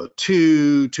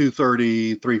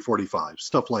 2:30, 3:45,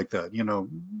 stuff like that,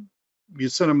 You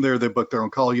send them there, they book their own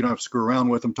call. You don't have to screw around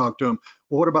with them, talk to them.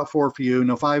 Well, what about 4 for you?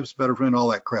 No, 5's better for you, and all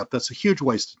that crap. That's a huge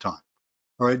waste of time.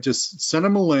 All right, just send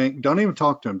them a link. Don't even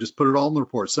talk to them. Just put it all in the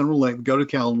report. Send them a link. Go to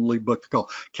Calendly, book the call.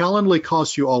 Calendly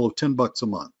costs you all of $10 a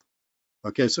month.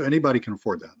 Okay, so anybody can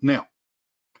afford that. Now,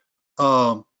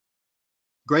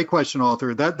 great question,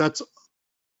 author. That's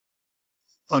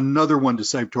another one to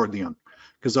save toward the end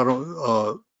because I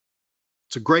don't.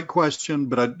 It's a great question,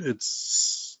 but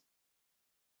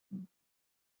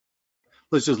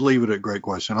let's just leave it at great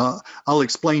question. I'll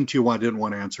explain to you why I didn't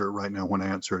want to answer it right now when I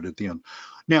answer it at the end.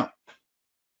 Now,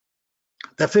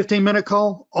 that 15-minute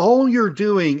call, all you're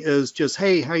doing is just,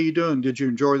 hey, how you doing? Did you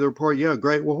enjoy the report? Yeah,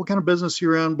 great. Well, what kind of business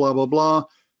you're in? Blah, blah, blah.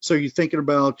 So you're thinking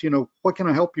about, what can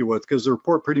I help you with? Because the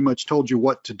report pretty much told you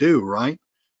what to do, right?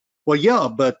 Well, yeah,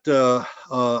 but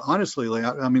honestly,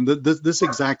 I mean, this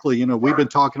exactly, we've been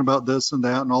talking about this and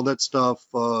that and all that stuff,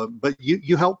 but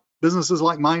you help businesses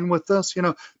like mine with this.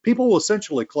 People will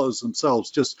essentially close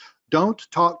themselves. Just don't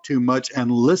talk too much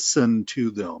and listen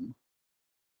to them.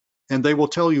 And they will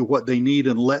tell you what they need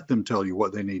and let them tell you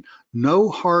what they need. No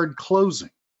hard closing.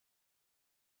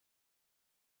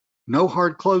 No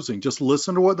hard closing. Just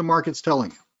listen to what the market's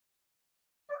telling you.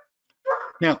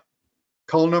 Now,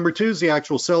 call number 2 is the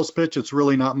actual sales pitch. It's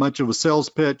really not much of a sales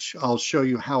pitch. I'll show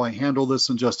you how I handle this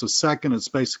in just a second. It's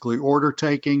basically order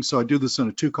taking. So I do this in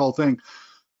a 2-call thing.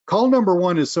 Call number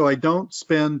 1 is so I don't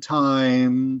spend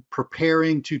time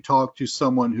preparing to talk to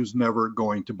someone who's never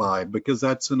going to buy, because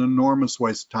that's an enormous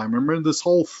waste of time. Remember, this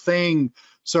whole thing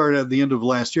started at the end of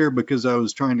last year because I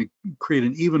was trying to create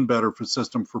an even better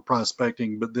system for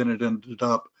prospecting, but then it ended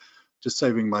up just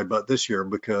saving my butt this year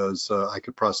because I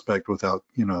could prospect without,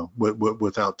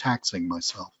 without taxing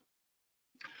myself.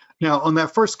 Now, on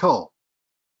that first call,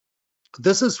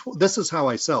 this is how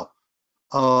I sell.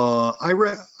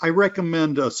 I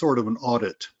recommend a sort of an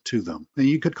audit to them. And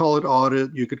you could call it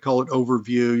audit, you could call it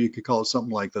overview, you could call it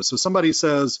something like this. So somebody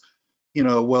says,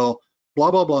 well,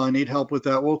 blah, blah, blah, I need help with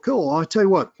that. Well, cool. I'll tell you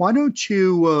what, why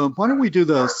don't we do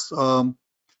this?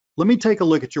 Let me take a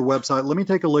look at your website. Let me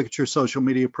take a look at your social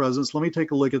media presence. Let me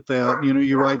take a look at that.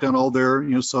 You write down all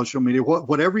their, social media,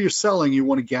 whatever you're selling, you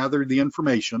want to gather the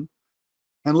information.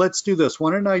 And let's do this. Why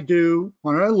don't I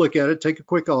look at it, take a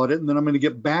quick audit, and then I'm going to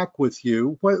get back with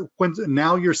you.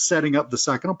 Now you're setting up the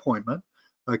second appointment,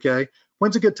 okay?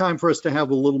 When's a good time for us to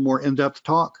have a little more in-depth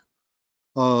talk?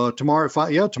 Tomorrow at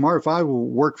 5? Yeah, tomorrow at 5 will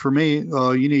work for me.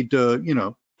 You need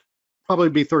to, probably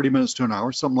be 30 minutes to an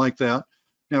hour, something like that.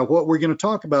 Now, what we're going to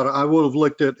talk about, I will have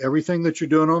looked at everything that you're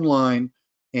doing online,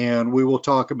 and we will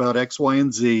talk about X, Y,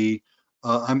 and Z.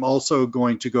 I'm also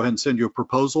going to go ahead and send you a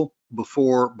proposal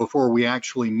before we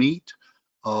actually meet.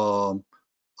 The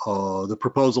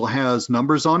proposal has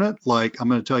numbers on it, like I'm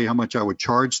going to tell you how much I would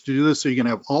charge to do this, so you can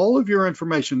have all of your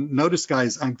information. Notice,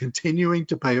 guys, I'm continuing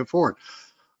to pay it forward.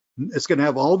 It's going to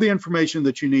have all the information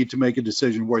that you need to make a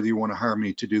decision whether you want to hire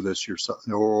me to do this yourself,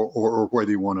 or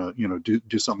whether you want to,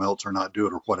 do something else or not do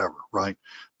it or whatever, right?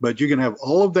 But you're going to have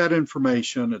all of that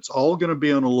information. It's all going to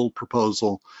be on a little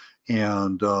proposal.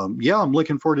 And yeah, I'm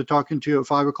looking forward to talking to you at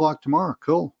 5 o'clock tomorrow.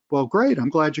 Cool. Well, great. I'm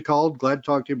glad you called. Glad to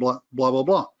talk to you. Blah, blah, blah,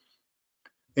 blah.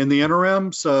 In the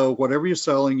interim, so whatever you're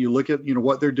selling, you look at,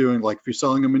 what they're doing. Like if you're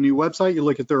selling them a new website, you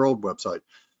look at their old website.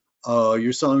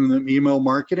 You're selling them email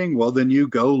marketing, well, then you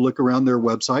go look around their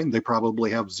website, and they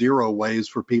probably have 0 ways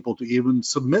for people to even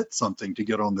submit something to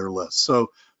get on their list. So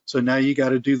now you got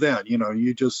to do that.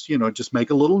 You just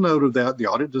make a little note of that. The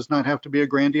audit does not have to be a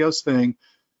grandiose thing.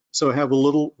 So have a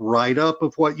little write-up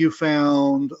of what you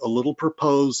found, a little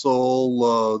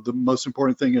proposal. The most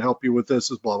important thing to help you with this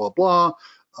is blah, blah,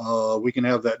 blah. We can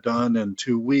have that done in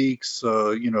 2 weeks.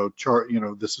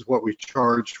 This is what we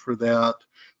charged for that.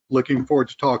 Looking forward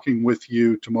to talking with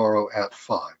you tomorrow at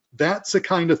 5. That's the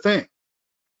kind of thing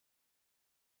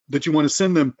that you want to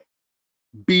send them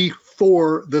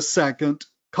before the second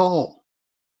call.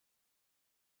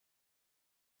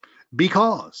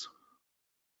 Because,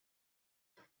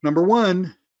 number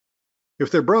 1,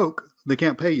 if they're broke, they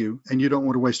can't pay you, and you don't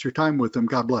want to waste your time with them.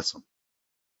 God bless them.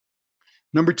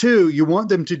 Number 2, you want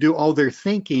them to do all their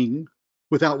thinking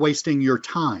without wasting your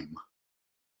time.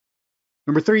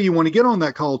 Number 3, you want to get on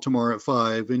that call tomorrow at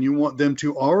 5, and you want them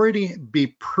to already be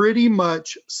pretty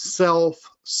much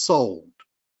self-sold.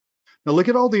 Now look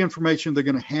at all the information they're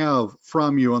going to have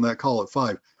from you on that call at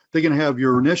 5. They're going to have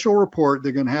your initial report.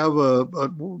 They're going to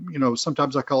have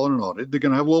sometimes I call it an audit. They're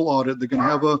going to have a little audit. They're going to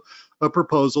have a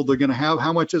proposal. They're going to have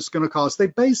how much it's going to cost. They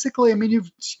basically,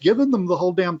 you've given them the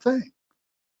whole damn thing.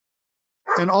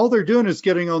 And all they're doing is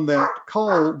getting on that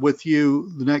call with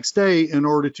you the next day in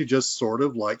order to just sort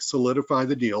of like solidify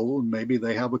the deal. And maybe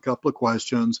they have a couple of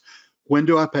questions. When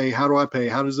do I pay? How do I pay?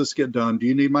 How does this get done? Do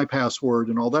you need my password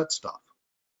and all that stuff?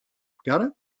 Got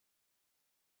it?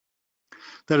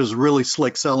 That is really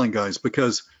slick selling, guys,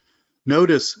 because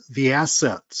notice the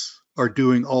assets are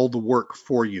doing all the work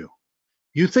for you.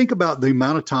 You think about the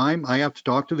amount of time I have to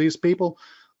talk to these people.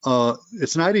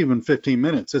 It's not even 15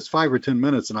 minutes. It's 5 or 10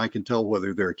 minutes, and I can tell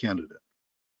whether they're a candidate.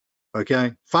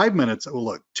 Okay, 5 minutes. Well,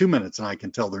 look, 2 minutes, and I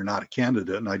can tell they're not a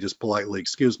candidate, and I just politely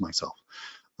excuse myself.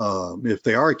 If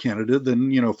they are a candidate,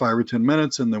 then 5 or 10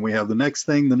 minutes, and then we have the next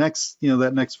thing. The next,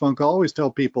 that next phone call. I always tell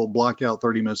people block out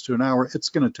 30 minutes to an hour. It's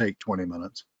going to take 20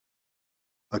 minutes.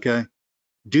 Okay,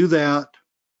 do that.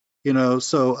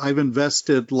 So I've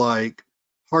invested like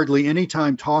hardly any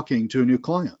time talking to a new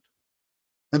client,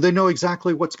 and they know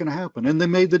exactly what's going to happen, and they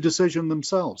made the decision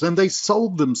themselves, and they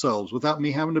sold themselves without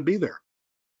me having to be there.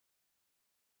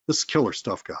 This is killer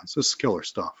stuff, guys. This is killer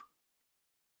stuff.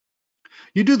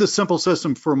 You do the simple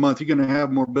system for a month, you're going to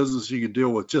have more business you can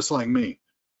deal with, just like me.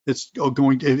 It's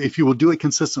going to, if you will do it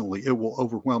consistently, it will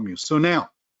overwhelm you. So now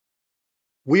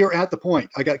we are at the point.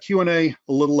 I got Q&A a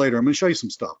little later. I'm going to show you some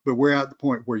stuff, but we're at the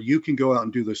point where you can go out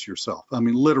and do this yourself.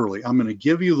 Literally, I'm going to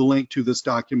give you the link to this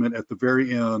document at the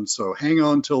very end. So hang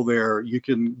on till there. You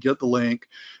can get the link,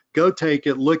 go take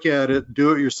it, look at it,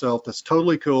 do it yourself. That's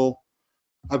totally cool.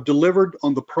 I've delivered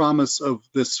on the promise of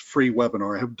this free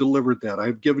webinar. I have delivered that.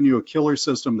 I've given you a killer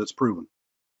system that's proven.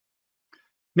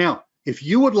 Now, if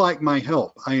you would like my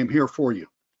help, I am here for you.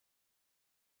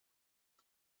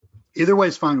 Either way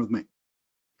is fine with me.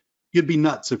 You'd be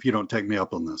nuts if you don't take me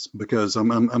up on this, because I'm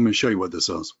going to show you what this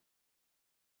is.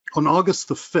 On August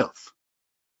the 5th,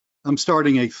 I'm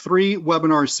starting a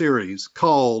 3-webinar series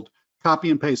called Copy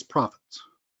and Paste Profits.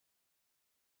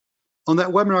 On that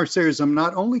webinar series, I'm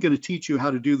not only going to teach you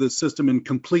how to do this system in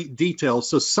complete detail.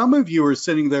 So some of you are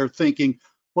sitting there thinking,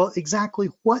 well, exactly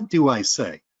what do I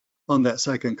say on that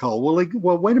second call? Well,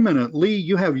 wait a minute, Lee,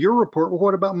 you have your report. Well,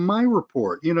 what about my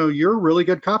report? You're a really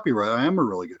good copywriter. I am a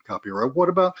really good copywriter. What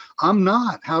about, I'm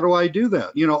not. How do I do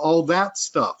that? All that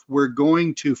stuff. We're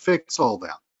going to fix all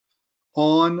that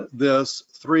on this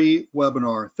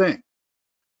 3-webinar thing.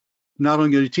 Not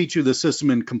only going to teach you the system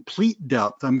in complete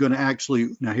depth, I'm going to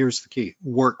actually, now here's the key,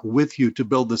 work with you to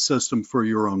build the system for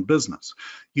your own business.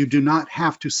 You do not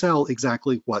have to sell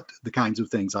exactly what the kinds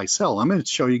of things I sell. I'm going to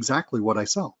show you exactly what I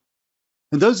sell.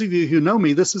 And those of you who know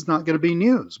me, this is not going to be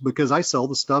news, because I sell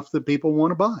the stuff that people want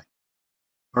to buy.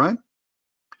 All right?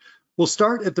 We'll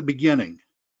start at the beginning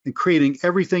and creating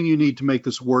everything you need to make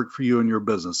this work for you and your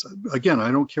business. Again, I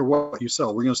don't care what you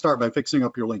sell. We're going to start by fixing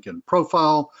up your LinkedIn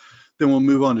profile. Then we'll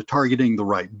move on to targeting the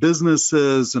right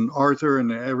businesses. And Arthur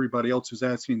and everybody else who's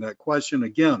asking that question,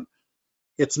 again,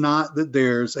 it's not that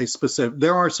there's a specific,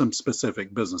 there are some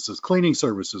specific businesses. Cleaning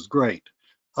services, great.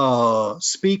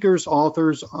 Speakers,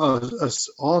 authors of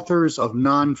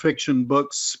nonfiction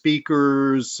books,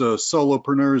 speakers,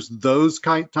 solopreneurs, those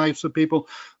types of people.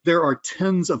 There are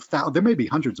tens of thousands, there may be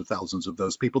hundreds of thousands of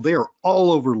those people. They are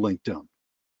all over LinkedIn,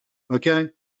 okay?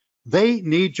 They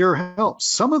need your help.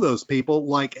 Some of those people,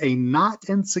 like a not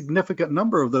insignificant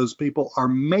number of those people, are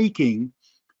making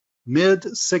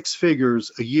mid-6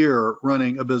 figures a year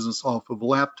running a business off of a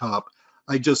laptop.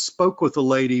 I just spoke with a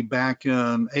lady back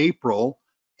in April,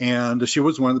 and she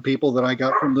was one of the people that I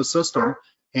got from the system.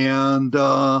 And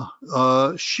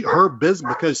her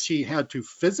business, because she had to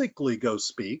physically go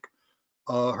speak,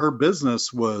 her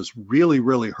business was really,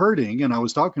 really hurting. And I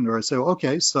was talking to her. I said,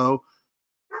 okay, so,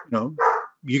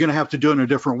 you're going to have to do it in a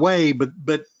different way, but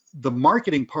the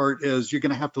marketing part is you're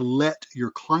going to have to let your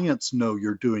clients know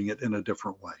you're doing it in a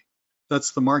different way.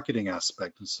 That's the marketing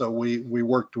aspect. And so we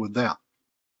worked with that.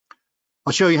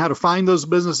 I'll show you how to find those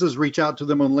businesses, reach out to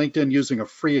them on LinkedIn using a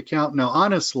free account. Now,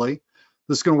 honestly,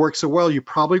 this is going to work so well, you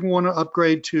probably want to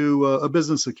upgrade to a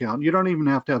business account. You don't even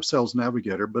have to have Sales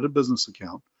Navigator, but a business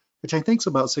account, which I think is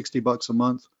about $60 a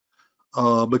month,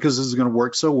 because this is going to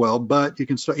work so well. But you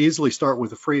can easily start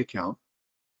with a free account.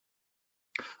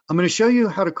 I'm going to show you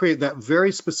how to create that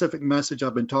very specific message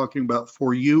I've been talking about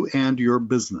for you and your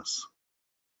business.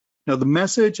 Now, the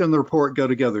message and the report go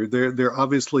together. They're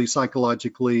obviously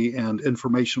psychologically and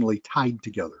informationally tied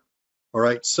together. All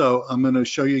right, so I'm going to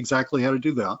show you exactly how to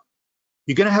do that.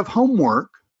 You're going to have homework.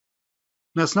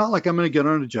 Now, it's not like I'm going to get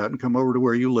on a jet and come over to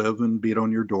where you live and beat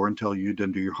on your door and tell you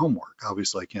didn't do your homework.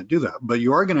 Obviously, I can't do that. But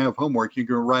you are going to have homework. You're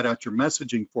going to write out your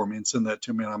messaging for me and send that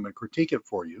to me, and I'm going to critique it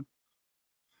for you.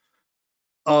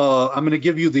 I'm going to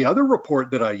give you the other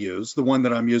report that I use, the one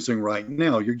that I'm using right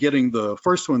now. You're getting the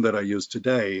first one that I used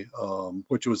today,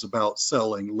 which was about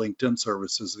selling LinkedIn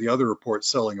services. The other report,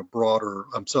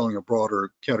 I'm selling a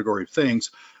broader category of things.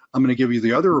 I'm going to give you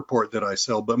the other report that I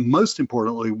sell, but most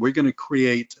importantly, we're going to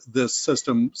create this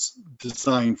system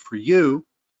designed for you.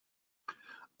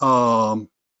 I'm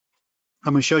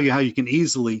going to show you how you can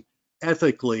easily,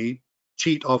 ethically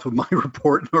cheat off of my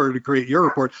report in order to create your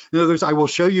report. In other words, I will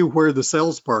show you where the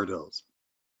sales part is.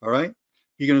 All right.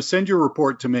 You're going to send your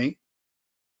report to me.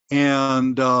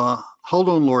 And hold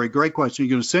on, Lori, great question.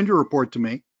 You're going to send your report to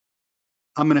me.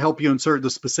 I'm going to help you insert the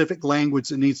specific language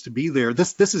that needs to be there.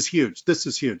 This is huge. This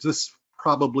is huge. This is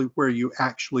probably where you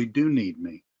actually do need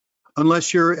me,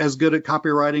 unless you're as good at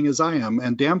copywriting as I am.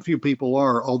 And damn few people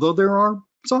are, although there are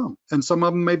some, and some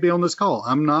of them may be on this call.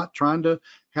 I'm not trying to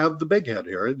have the big head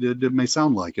here. It may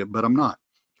sound like it, but I'm not.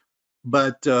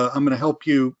 But I'm going to help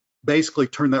you basically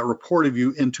turn that report of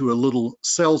you into a little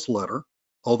sales letter,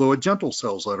 although a gentle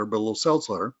sales letter, but a little sales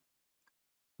letter.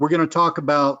 We're going to talk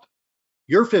about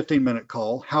your 15-minute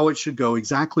call, how it should go,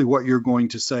 exactly what you're going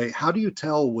to say. How do you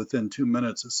tell within 2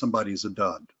 minutes that somebody's a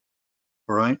dud?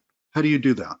 All right? How do you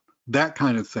do that? That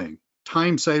kind of thing.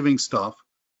 Time-saving stuff.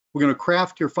 We're going to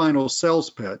craft your final sales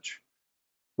pitch.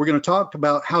 We're going to talk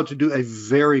about how to do a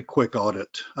very quick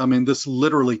audit. I mean, this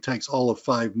literally takes all of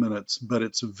 5 minutes, but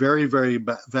it's very, very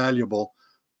valuable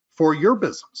for your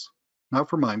business. Not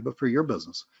for mine, but for your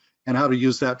business. And how to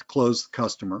use that to close the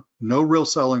customer. No real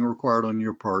selling required on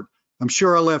your part. I'm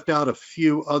sure I left out a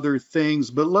few other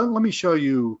things, but let me show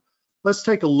you. Let's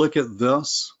take a look at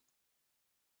this.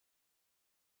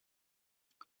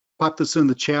 Pop this in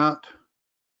the chat.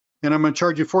 And I'm going to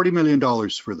charge you $40 million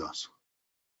for this.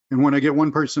 And when I get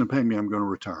one person to pay me, I'm going to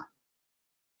retire.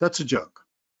 That's a joke.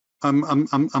 I'm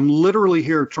literally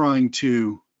here trying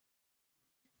to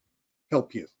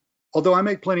help you. Although I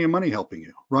make plenty of money helping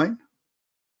you, right?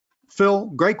 Phil,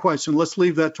 great question. Let's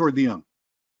leave that toward the end.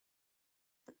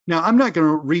 Now, I'm not going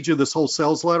to read you this whole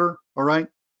sales letter, all right?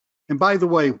 And by the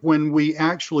way, when we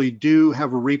actually do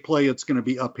have a replay, it's going to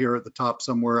be up here at the top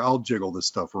somewhere. I'll jiggle this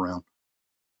stuff around.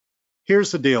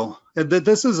 Here's the deal.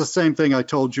 This is the same thing I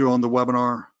told you on the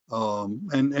webinar,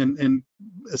 and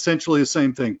essentially the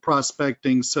same thing.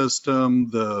 Prospecting system,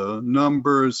 the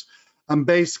numbers. I'm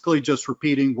basically just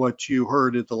repeating what you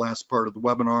heard at the last part of the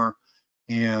webinar.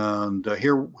 And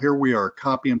here we are,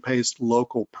 copy and paste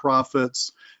local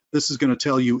profits. This is going to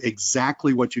tell you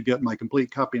exactly what you get in my complete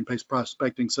copy and paste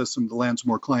prospecting system that lands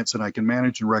more clients than I can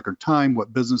manage in record time,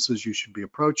 what businesses you should be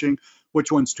approaching,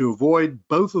 which ones to avoid.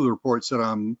 Both of the reports that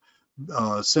I'm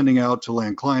sending out to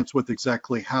land clients with,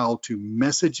 exactly how to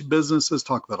message businesses,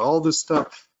 talk about all this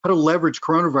stuff, how to leverage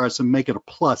coronavirus and make it a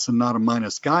plus and not a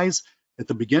minus. Guys, at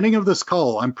the beginning of this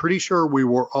call, I'm pretty sure we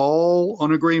were all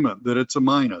on agreement that it's a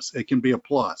minus. It can be a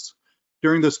plus.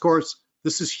 During this course,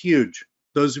 this is huge.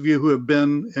 Those of you who have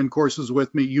been in courses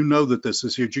with me, you know that this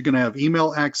is huge. You're going to have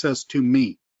email access to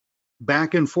me,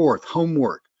 back and forth,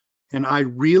 homework. And I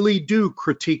really do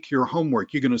critique your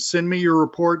homework. You're going to send me your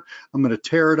report. I'm going to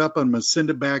tear it up. I'm going to send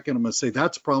it back, and I'm going to say,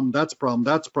 that's a problem, that's a problem,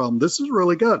 that's a problem. This is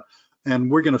really good. And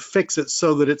we're going to fix it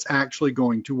so that it's actually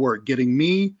going to work. Getting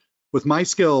me with my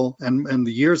skill and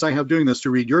the years I have doing this to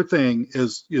read your thing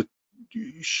is, it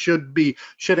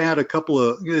should add a couple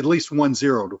of, at least 1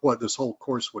 0 to what this whole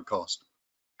course would cost.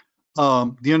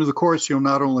 The end of the course, you'll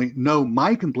not only know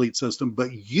my complete system,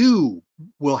 but you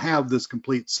will have this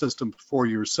complete system for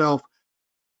yourself,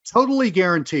 totally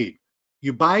guaranteed.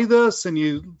 You buy this and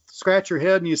you scratch your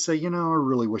head and you say, you know, I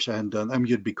really wish I hadn't done that. I mean,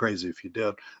 you'd be crazy if you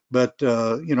did, but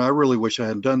you know, I really wish I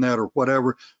hadn't done that or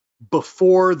whatever.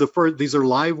 Before the first, these are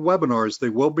live webinars. They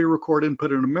will be recorded and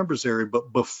put in a members area,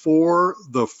 but before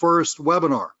the first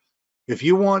webinar, if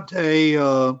you want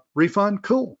a refund,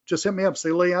 cool. Just hit me up. Say,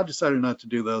 Lee, I decided not to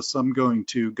do this. I'm going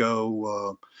to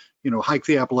go, you know, hike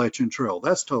the Appalachian Trail.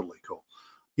 That's totally cool.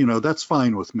 You know, that's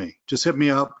fine with me. Just hit me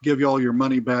up, give you all your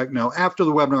money back. Now, after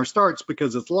the webinar starts,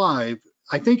 because it's live,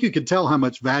 I think you can tell how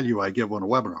much value I give on a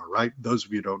webinar, right? Those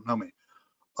of you who don't know me.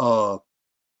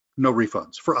 No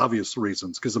refunds for obvious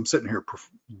reasons, because I'm sitting here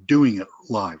doing it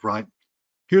live, right?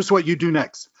 Here's what you do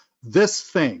next. This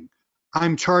thing,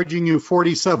 I'm charging you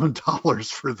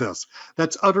 $47 for this.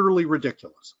 That's utterly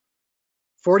ridiculous.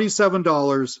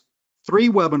 $47, 3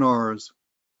 webinars,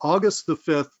 August the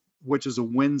 5th which is a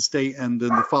Wednesday, and then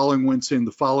the following Wednesday and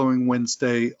the following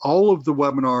Wednesday, all of the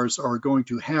webinars are going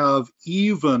to have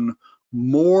even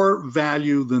more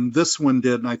value than this one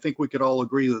did. And I think we could all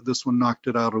agree that this one knocked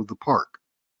it out of the park.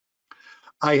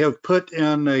 I have put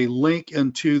in a link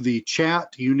into the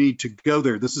chat. You need to go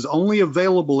there. This is only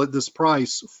available at this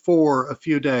price for a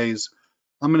few days.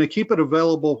 I'm going to keep it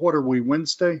available. What are we,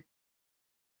 Wednesday?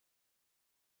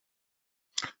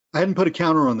 I hadn't put a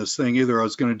counter on this thing either. I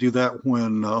was going to do that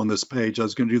when on this page. I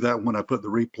was going to do that when I put the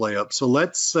replay up. So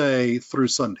let's say through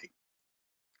Sunday.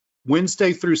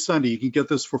 Wednesday through Sunday, you can get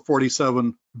this for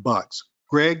 $47.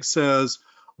 Greg says,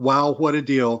 wow, what a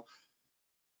deal.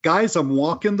 Guys, I'm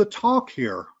walking the talk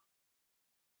here.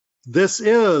 This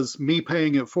is me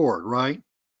paying it forward, right?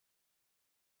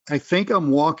 I think I'm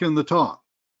walking the talk.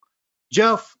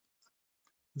 Jeff,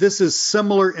 this is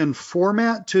similar in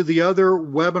format to the other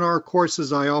webinar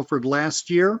courses I offered last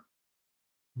year,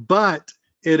 but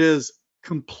it is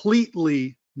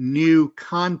completely new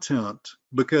content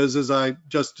because, as I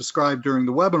just described during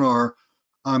the webinar,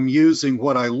 I'm using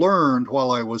what I learned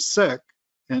while I was sick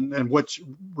and which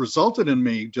resulted in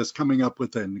me just coming up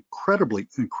with an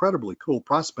incredibly cool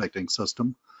prospecting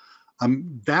system.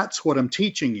 That's what I'm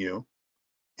teaching you.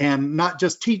 And not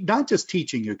just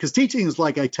teaching you, because teaching is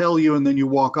like I tell you and then you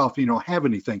walk off and you don't have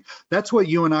anything. That's what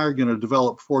you and I are going to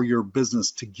develop for your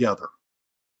business together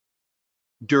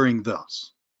during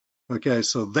this. Okay,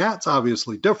 so that's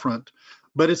obviously different,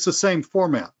 but it's the same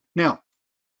format. Now,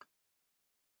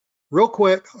 real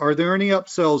quick, are there any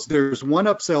upsells? There's one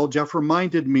upsell. Jeff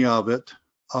reminded me of it.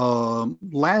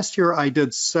 Last year I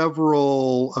did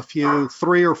a few,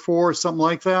 3 or 4, something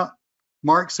like that.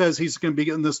 Mark says he's going to be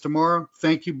getting this tomorrow.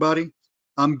 Thank you, buddy.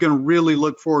 I'm going to really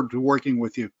look forward to working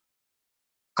with you.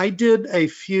 I did a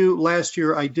few last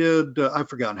year. I did, I've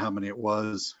forgotten how many it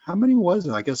was. How many was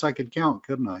it? I guess I could count,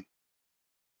 couldn't I?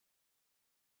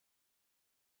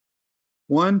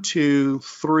 1, 2,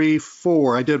 3,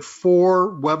 4. I did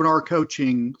 4 webinar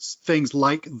coaching things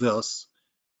like this.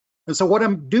 And so what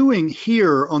I'm doing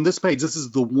here on this page, this is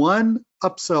the one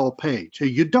upsell page.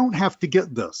 You don't have to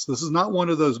get this. This is not one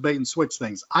of those bait and switch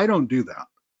things. I don't do that.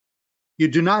 You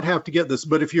do not have to get this.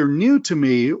 But if you're new to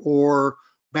me, or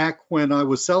back when I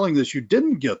was selling this, you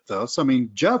didn't get this. I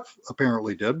mean, Jeff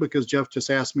apparently did, because Jeff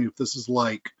just asked me if this is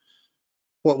like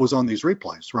what was on these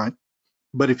replays, right?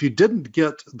 But if you didn't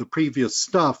get the previous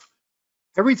stuff,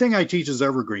 everything I teach is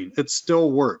evergreen. It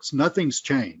still works. Nothing's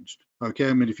changed. Okay,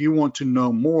 I mean, if you want to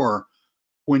know more,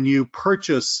 when you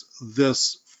purchase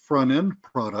this front end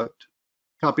product,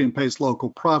 copy and paste local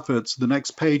profits, the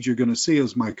next page you're going to see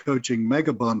is my coaching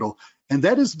mega bundle. And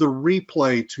that is the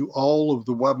replay to all of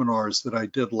the webinars that I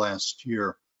did last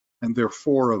year. And there are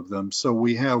 4 of them. So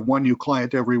we have one new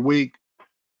client every week.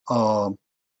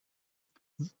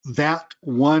 That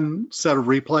one set of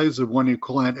replays of one new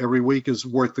client every week is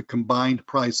worth the combined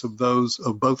price of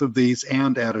both of these,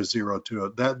 and add a 0 to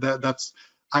it. That's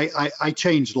I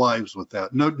changed lives with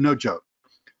that. No joke.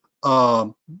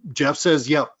 Jeff says,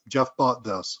 yep, Jeff bought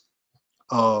this.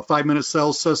 5-minute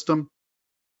sales system,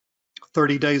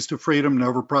 30 days to freedom,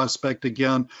 never prospect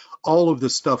again. All of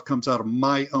this stuff comes out of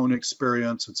my own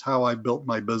experience. It's how I built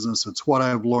my business. It's what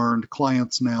I've learned.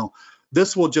 Clients now.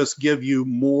 This will just give you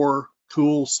more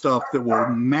cool stuff that will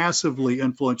massively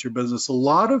influence your business. A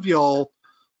lot of y'all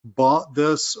bought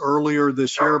this earlier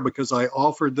this year because I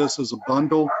offered this as a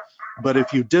bundle. But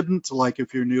if you didn't, like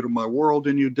if you're new to my world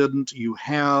and you didn't, you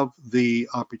have the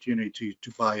opportunity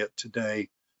to buy it today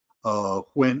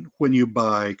when you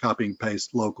buy copy and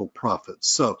paste local profits.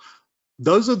 So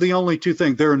those are the only 2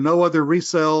 things. There are no other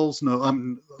resells,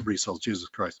 resells, Jesus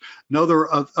Christ. No other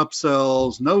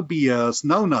upsells, no BS,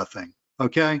 no nothing,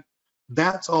 okay?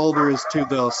 That's all there is to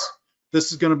this.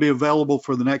 This is going to be available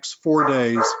for the next 4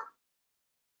 days.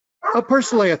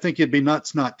 Personally, I think you'd be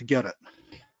nuts not to get it,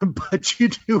 but you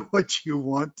do what you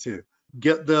want to.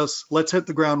 Get this. Let's hit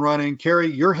the ground running.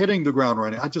 Carrie, you're hitting the ground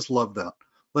running. I just love that.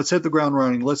 Let's hit the ground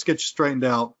running. Let's get you straightened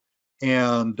out.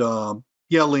 And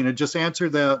yeah, Lena, just answer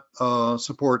that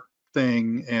support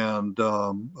thing, and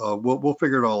we'll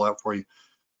figure it all out for you.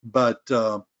 But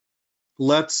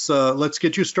let's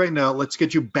get you straightened out. Let's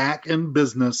get you back in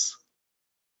business.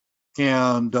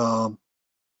 And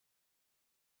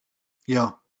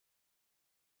yeah,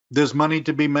 there's money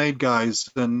to be made, guys.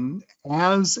 And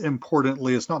as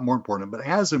importantly, it's not more important, but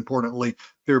as importantly,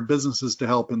 there are businesses to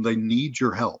help, and they need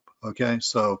your help. Okay,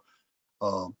 so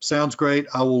sounds great.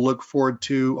 I will look forward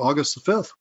to August the 5th.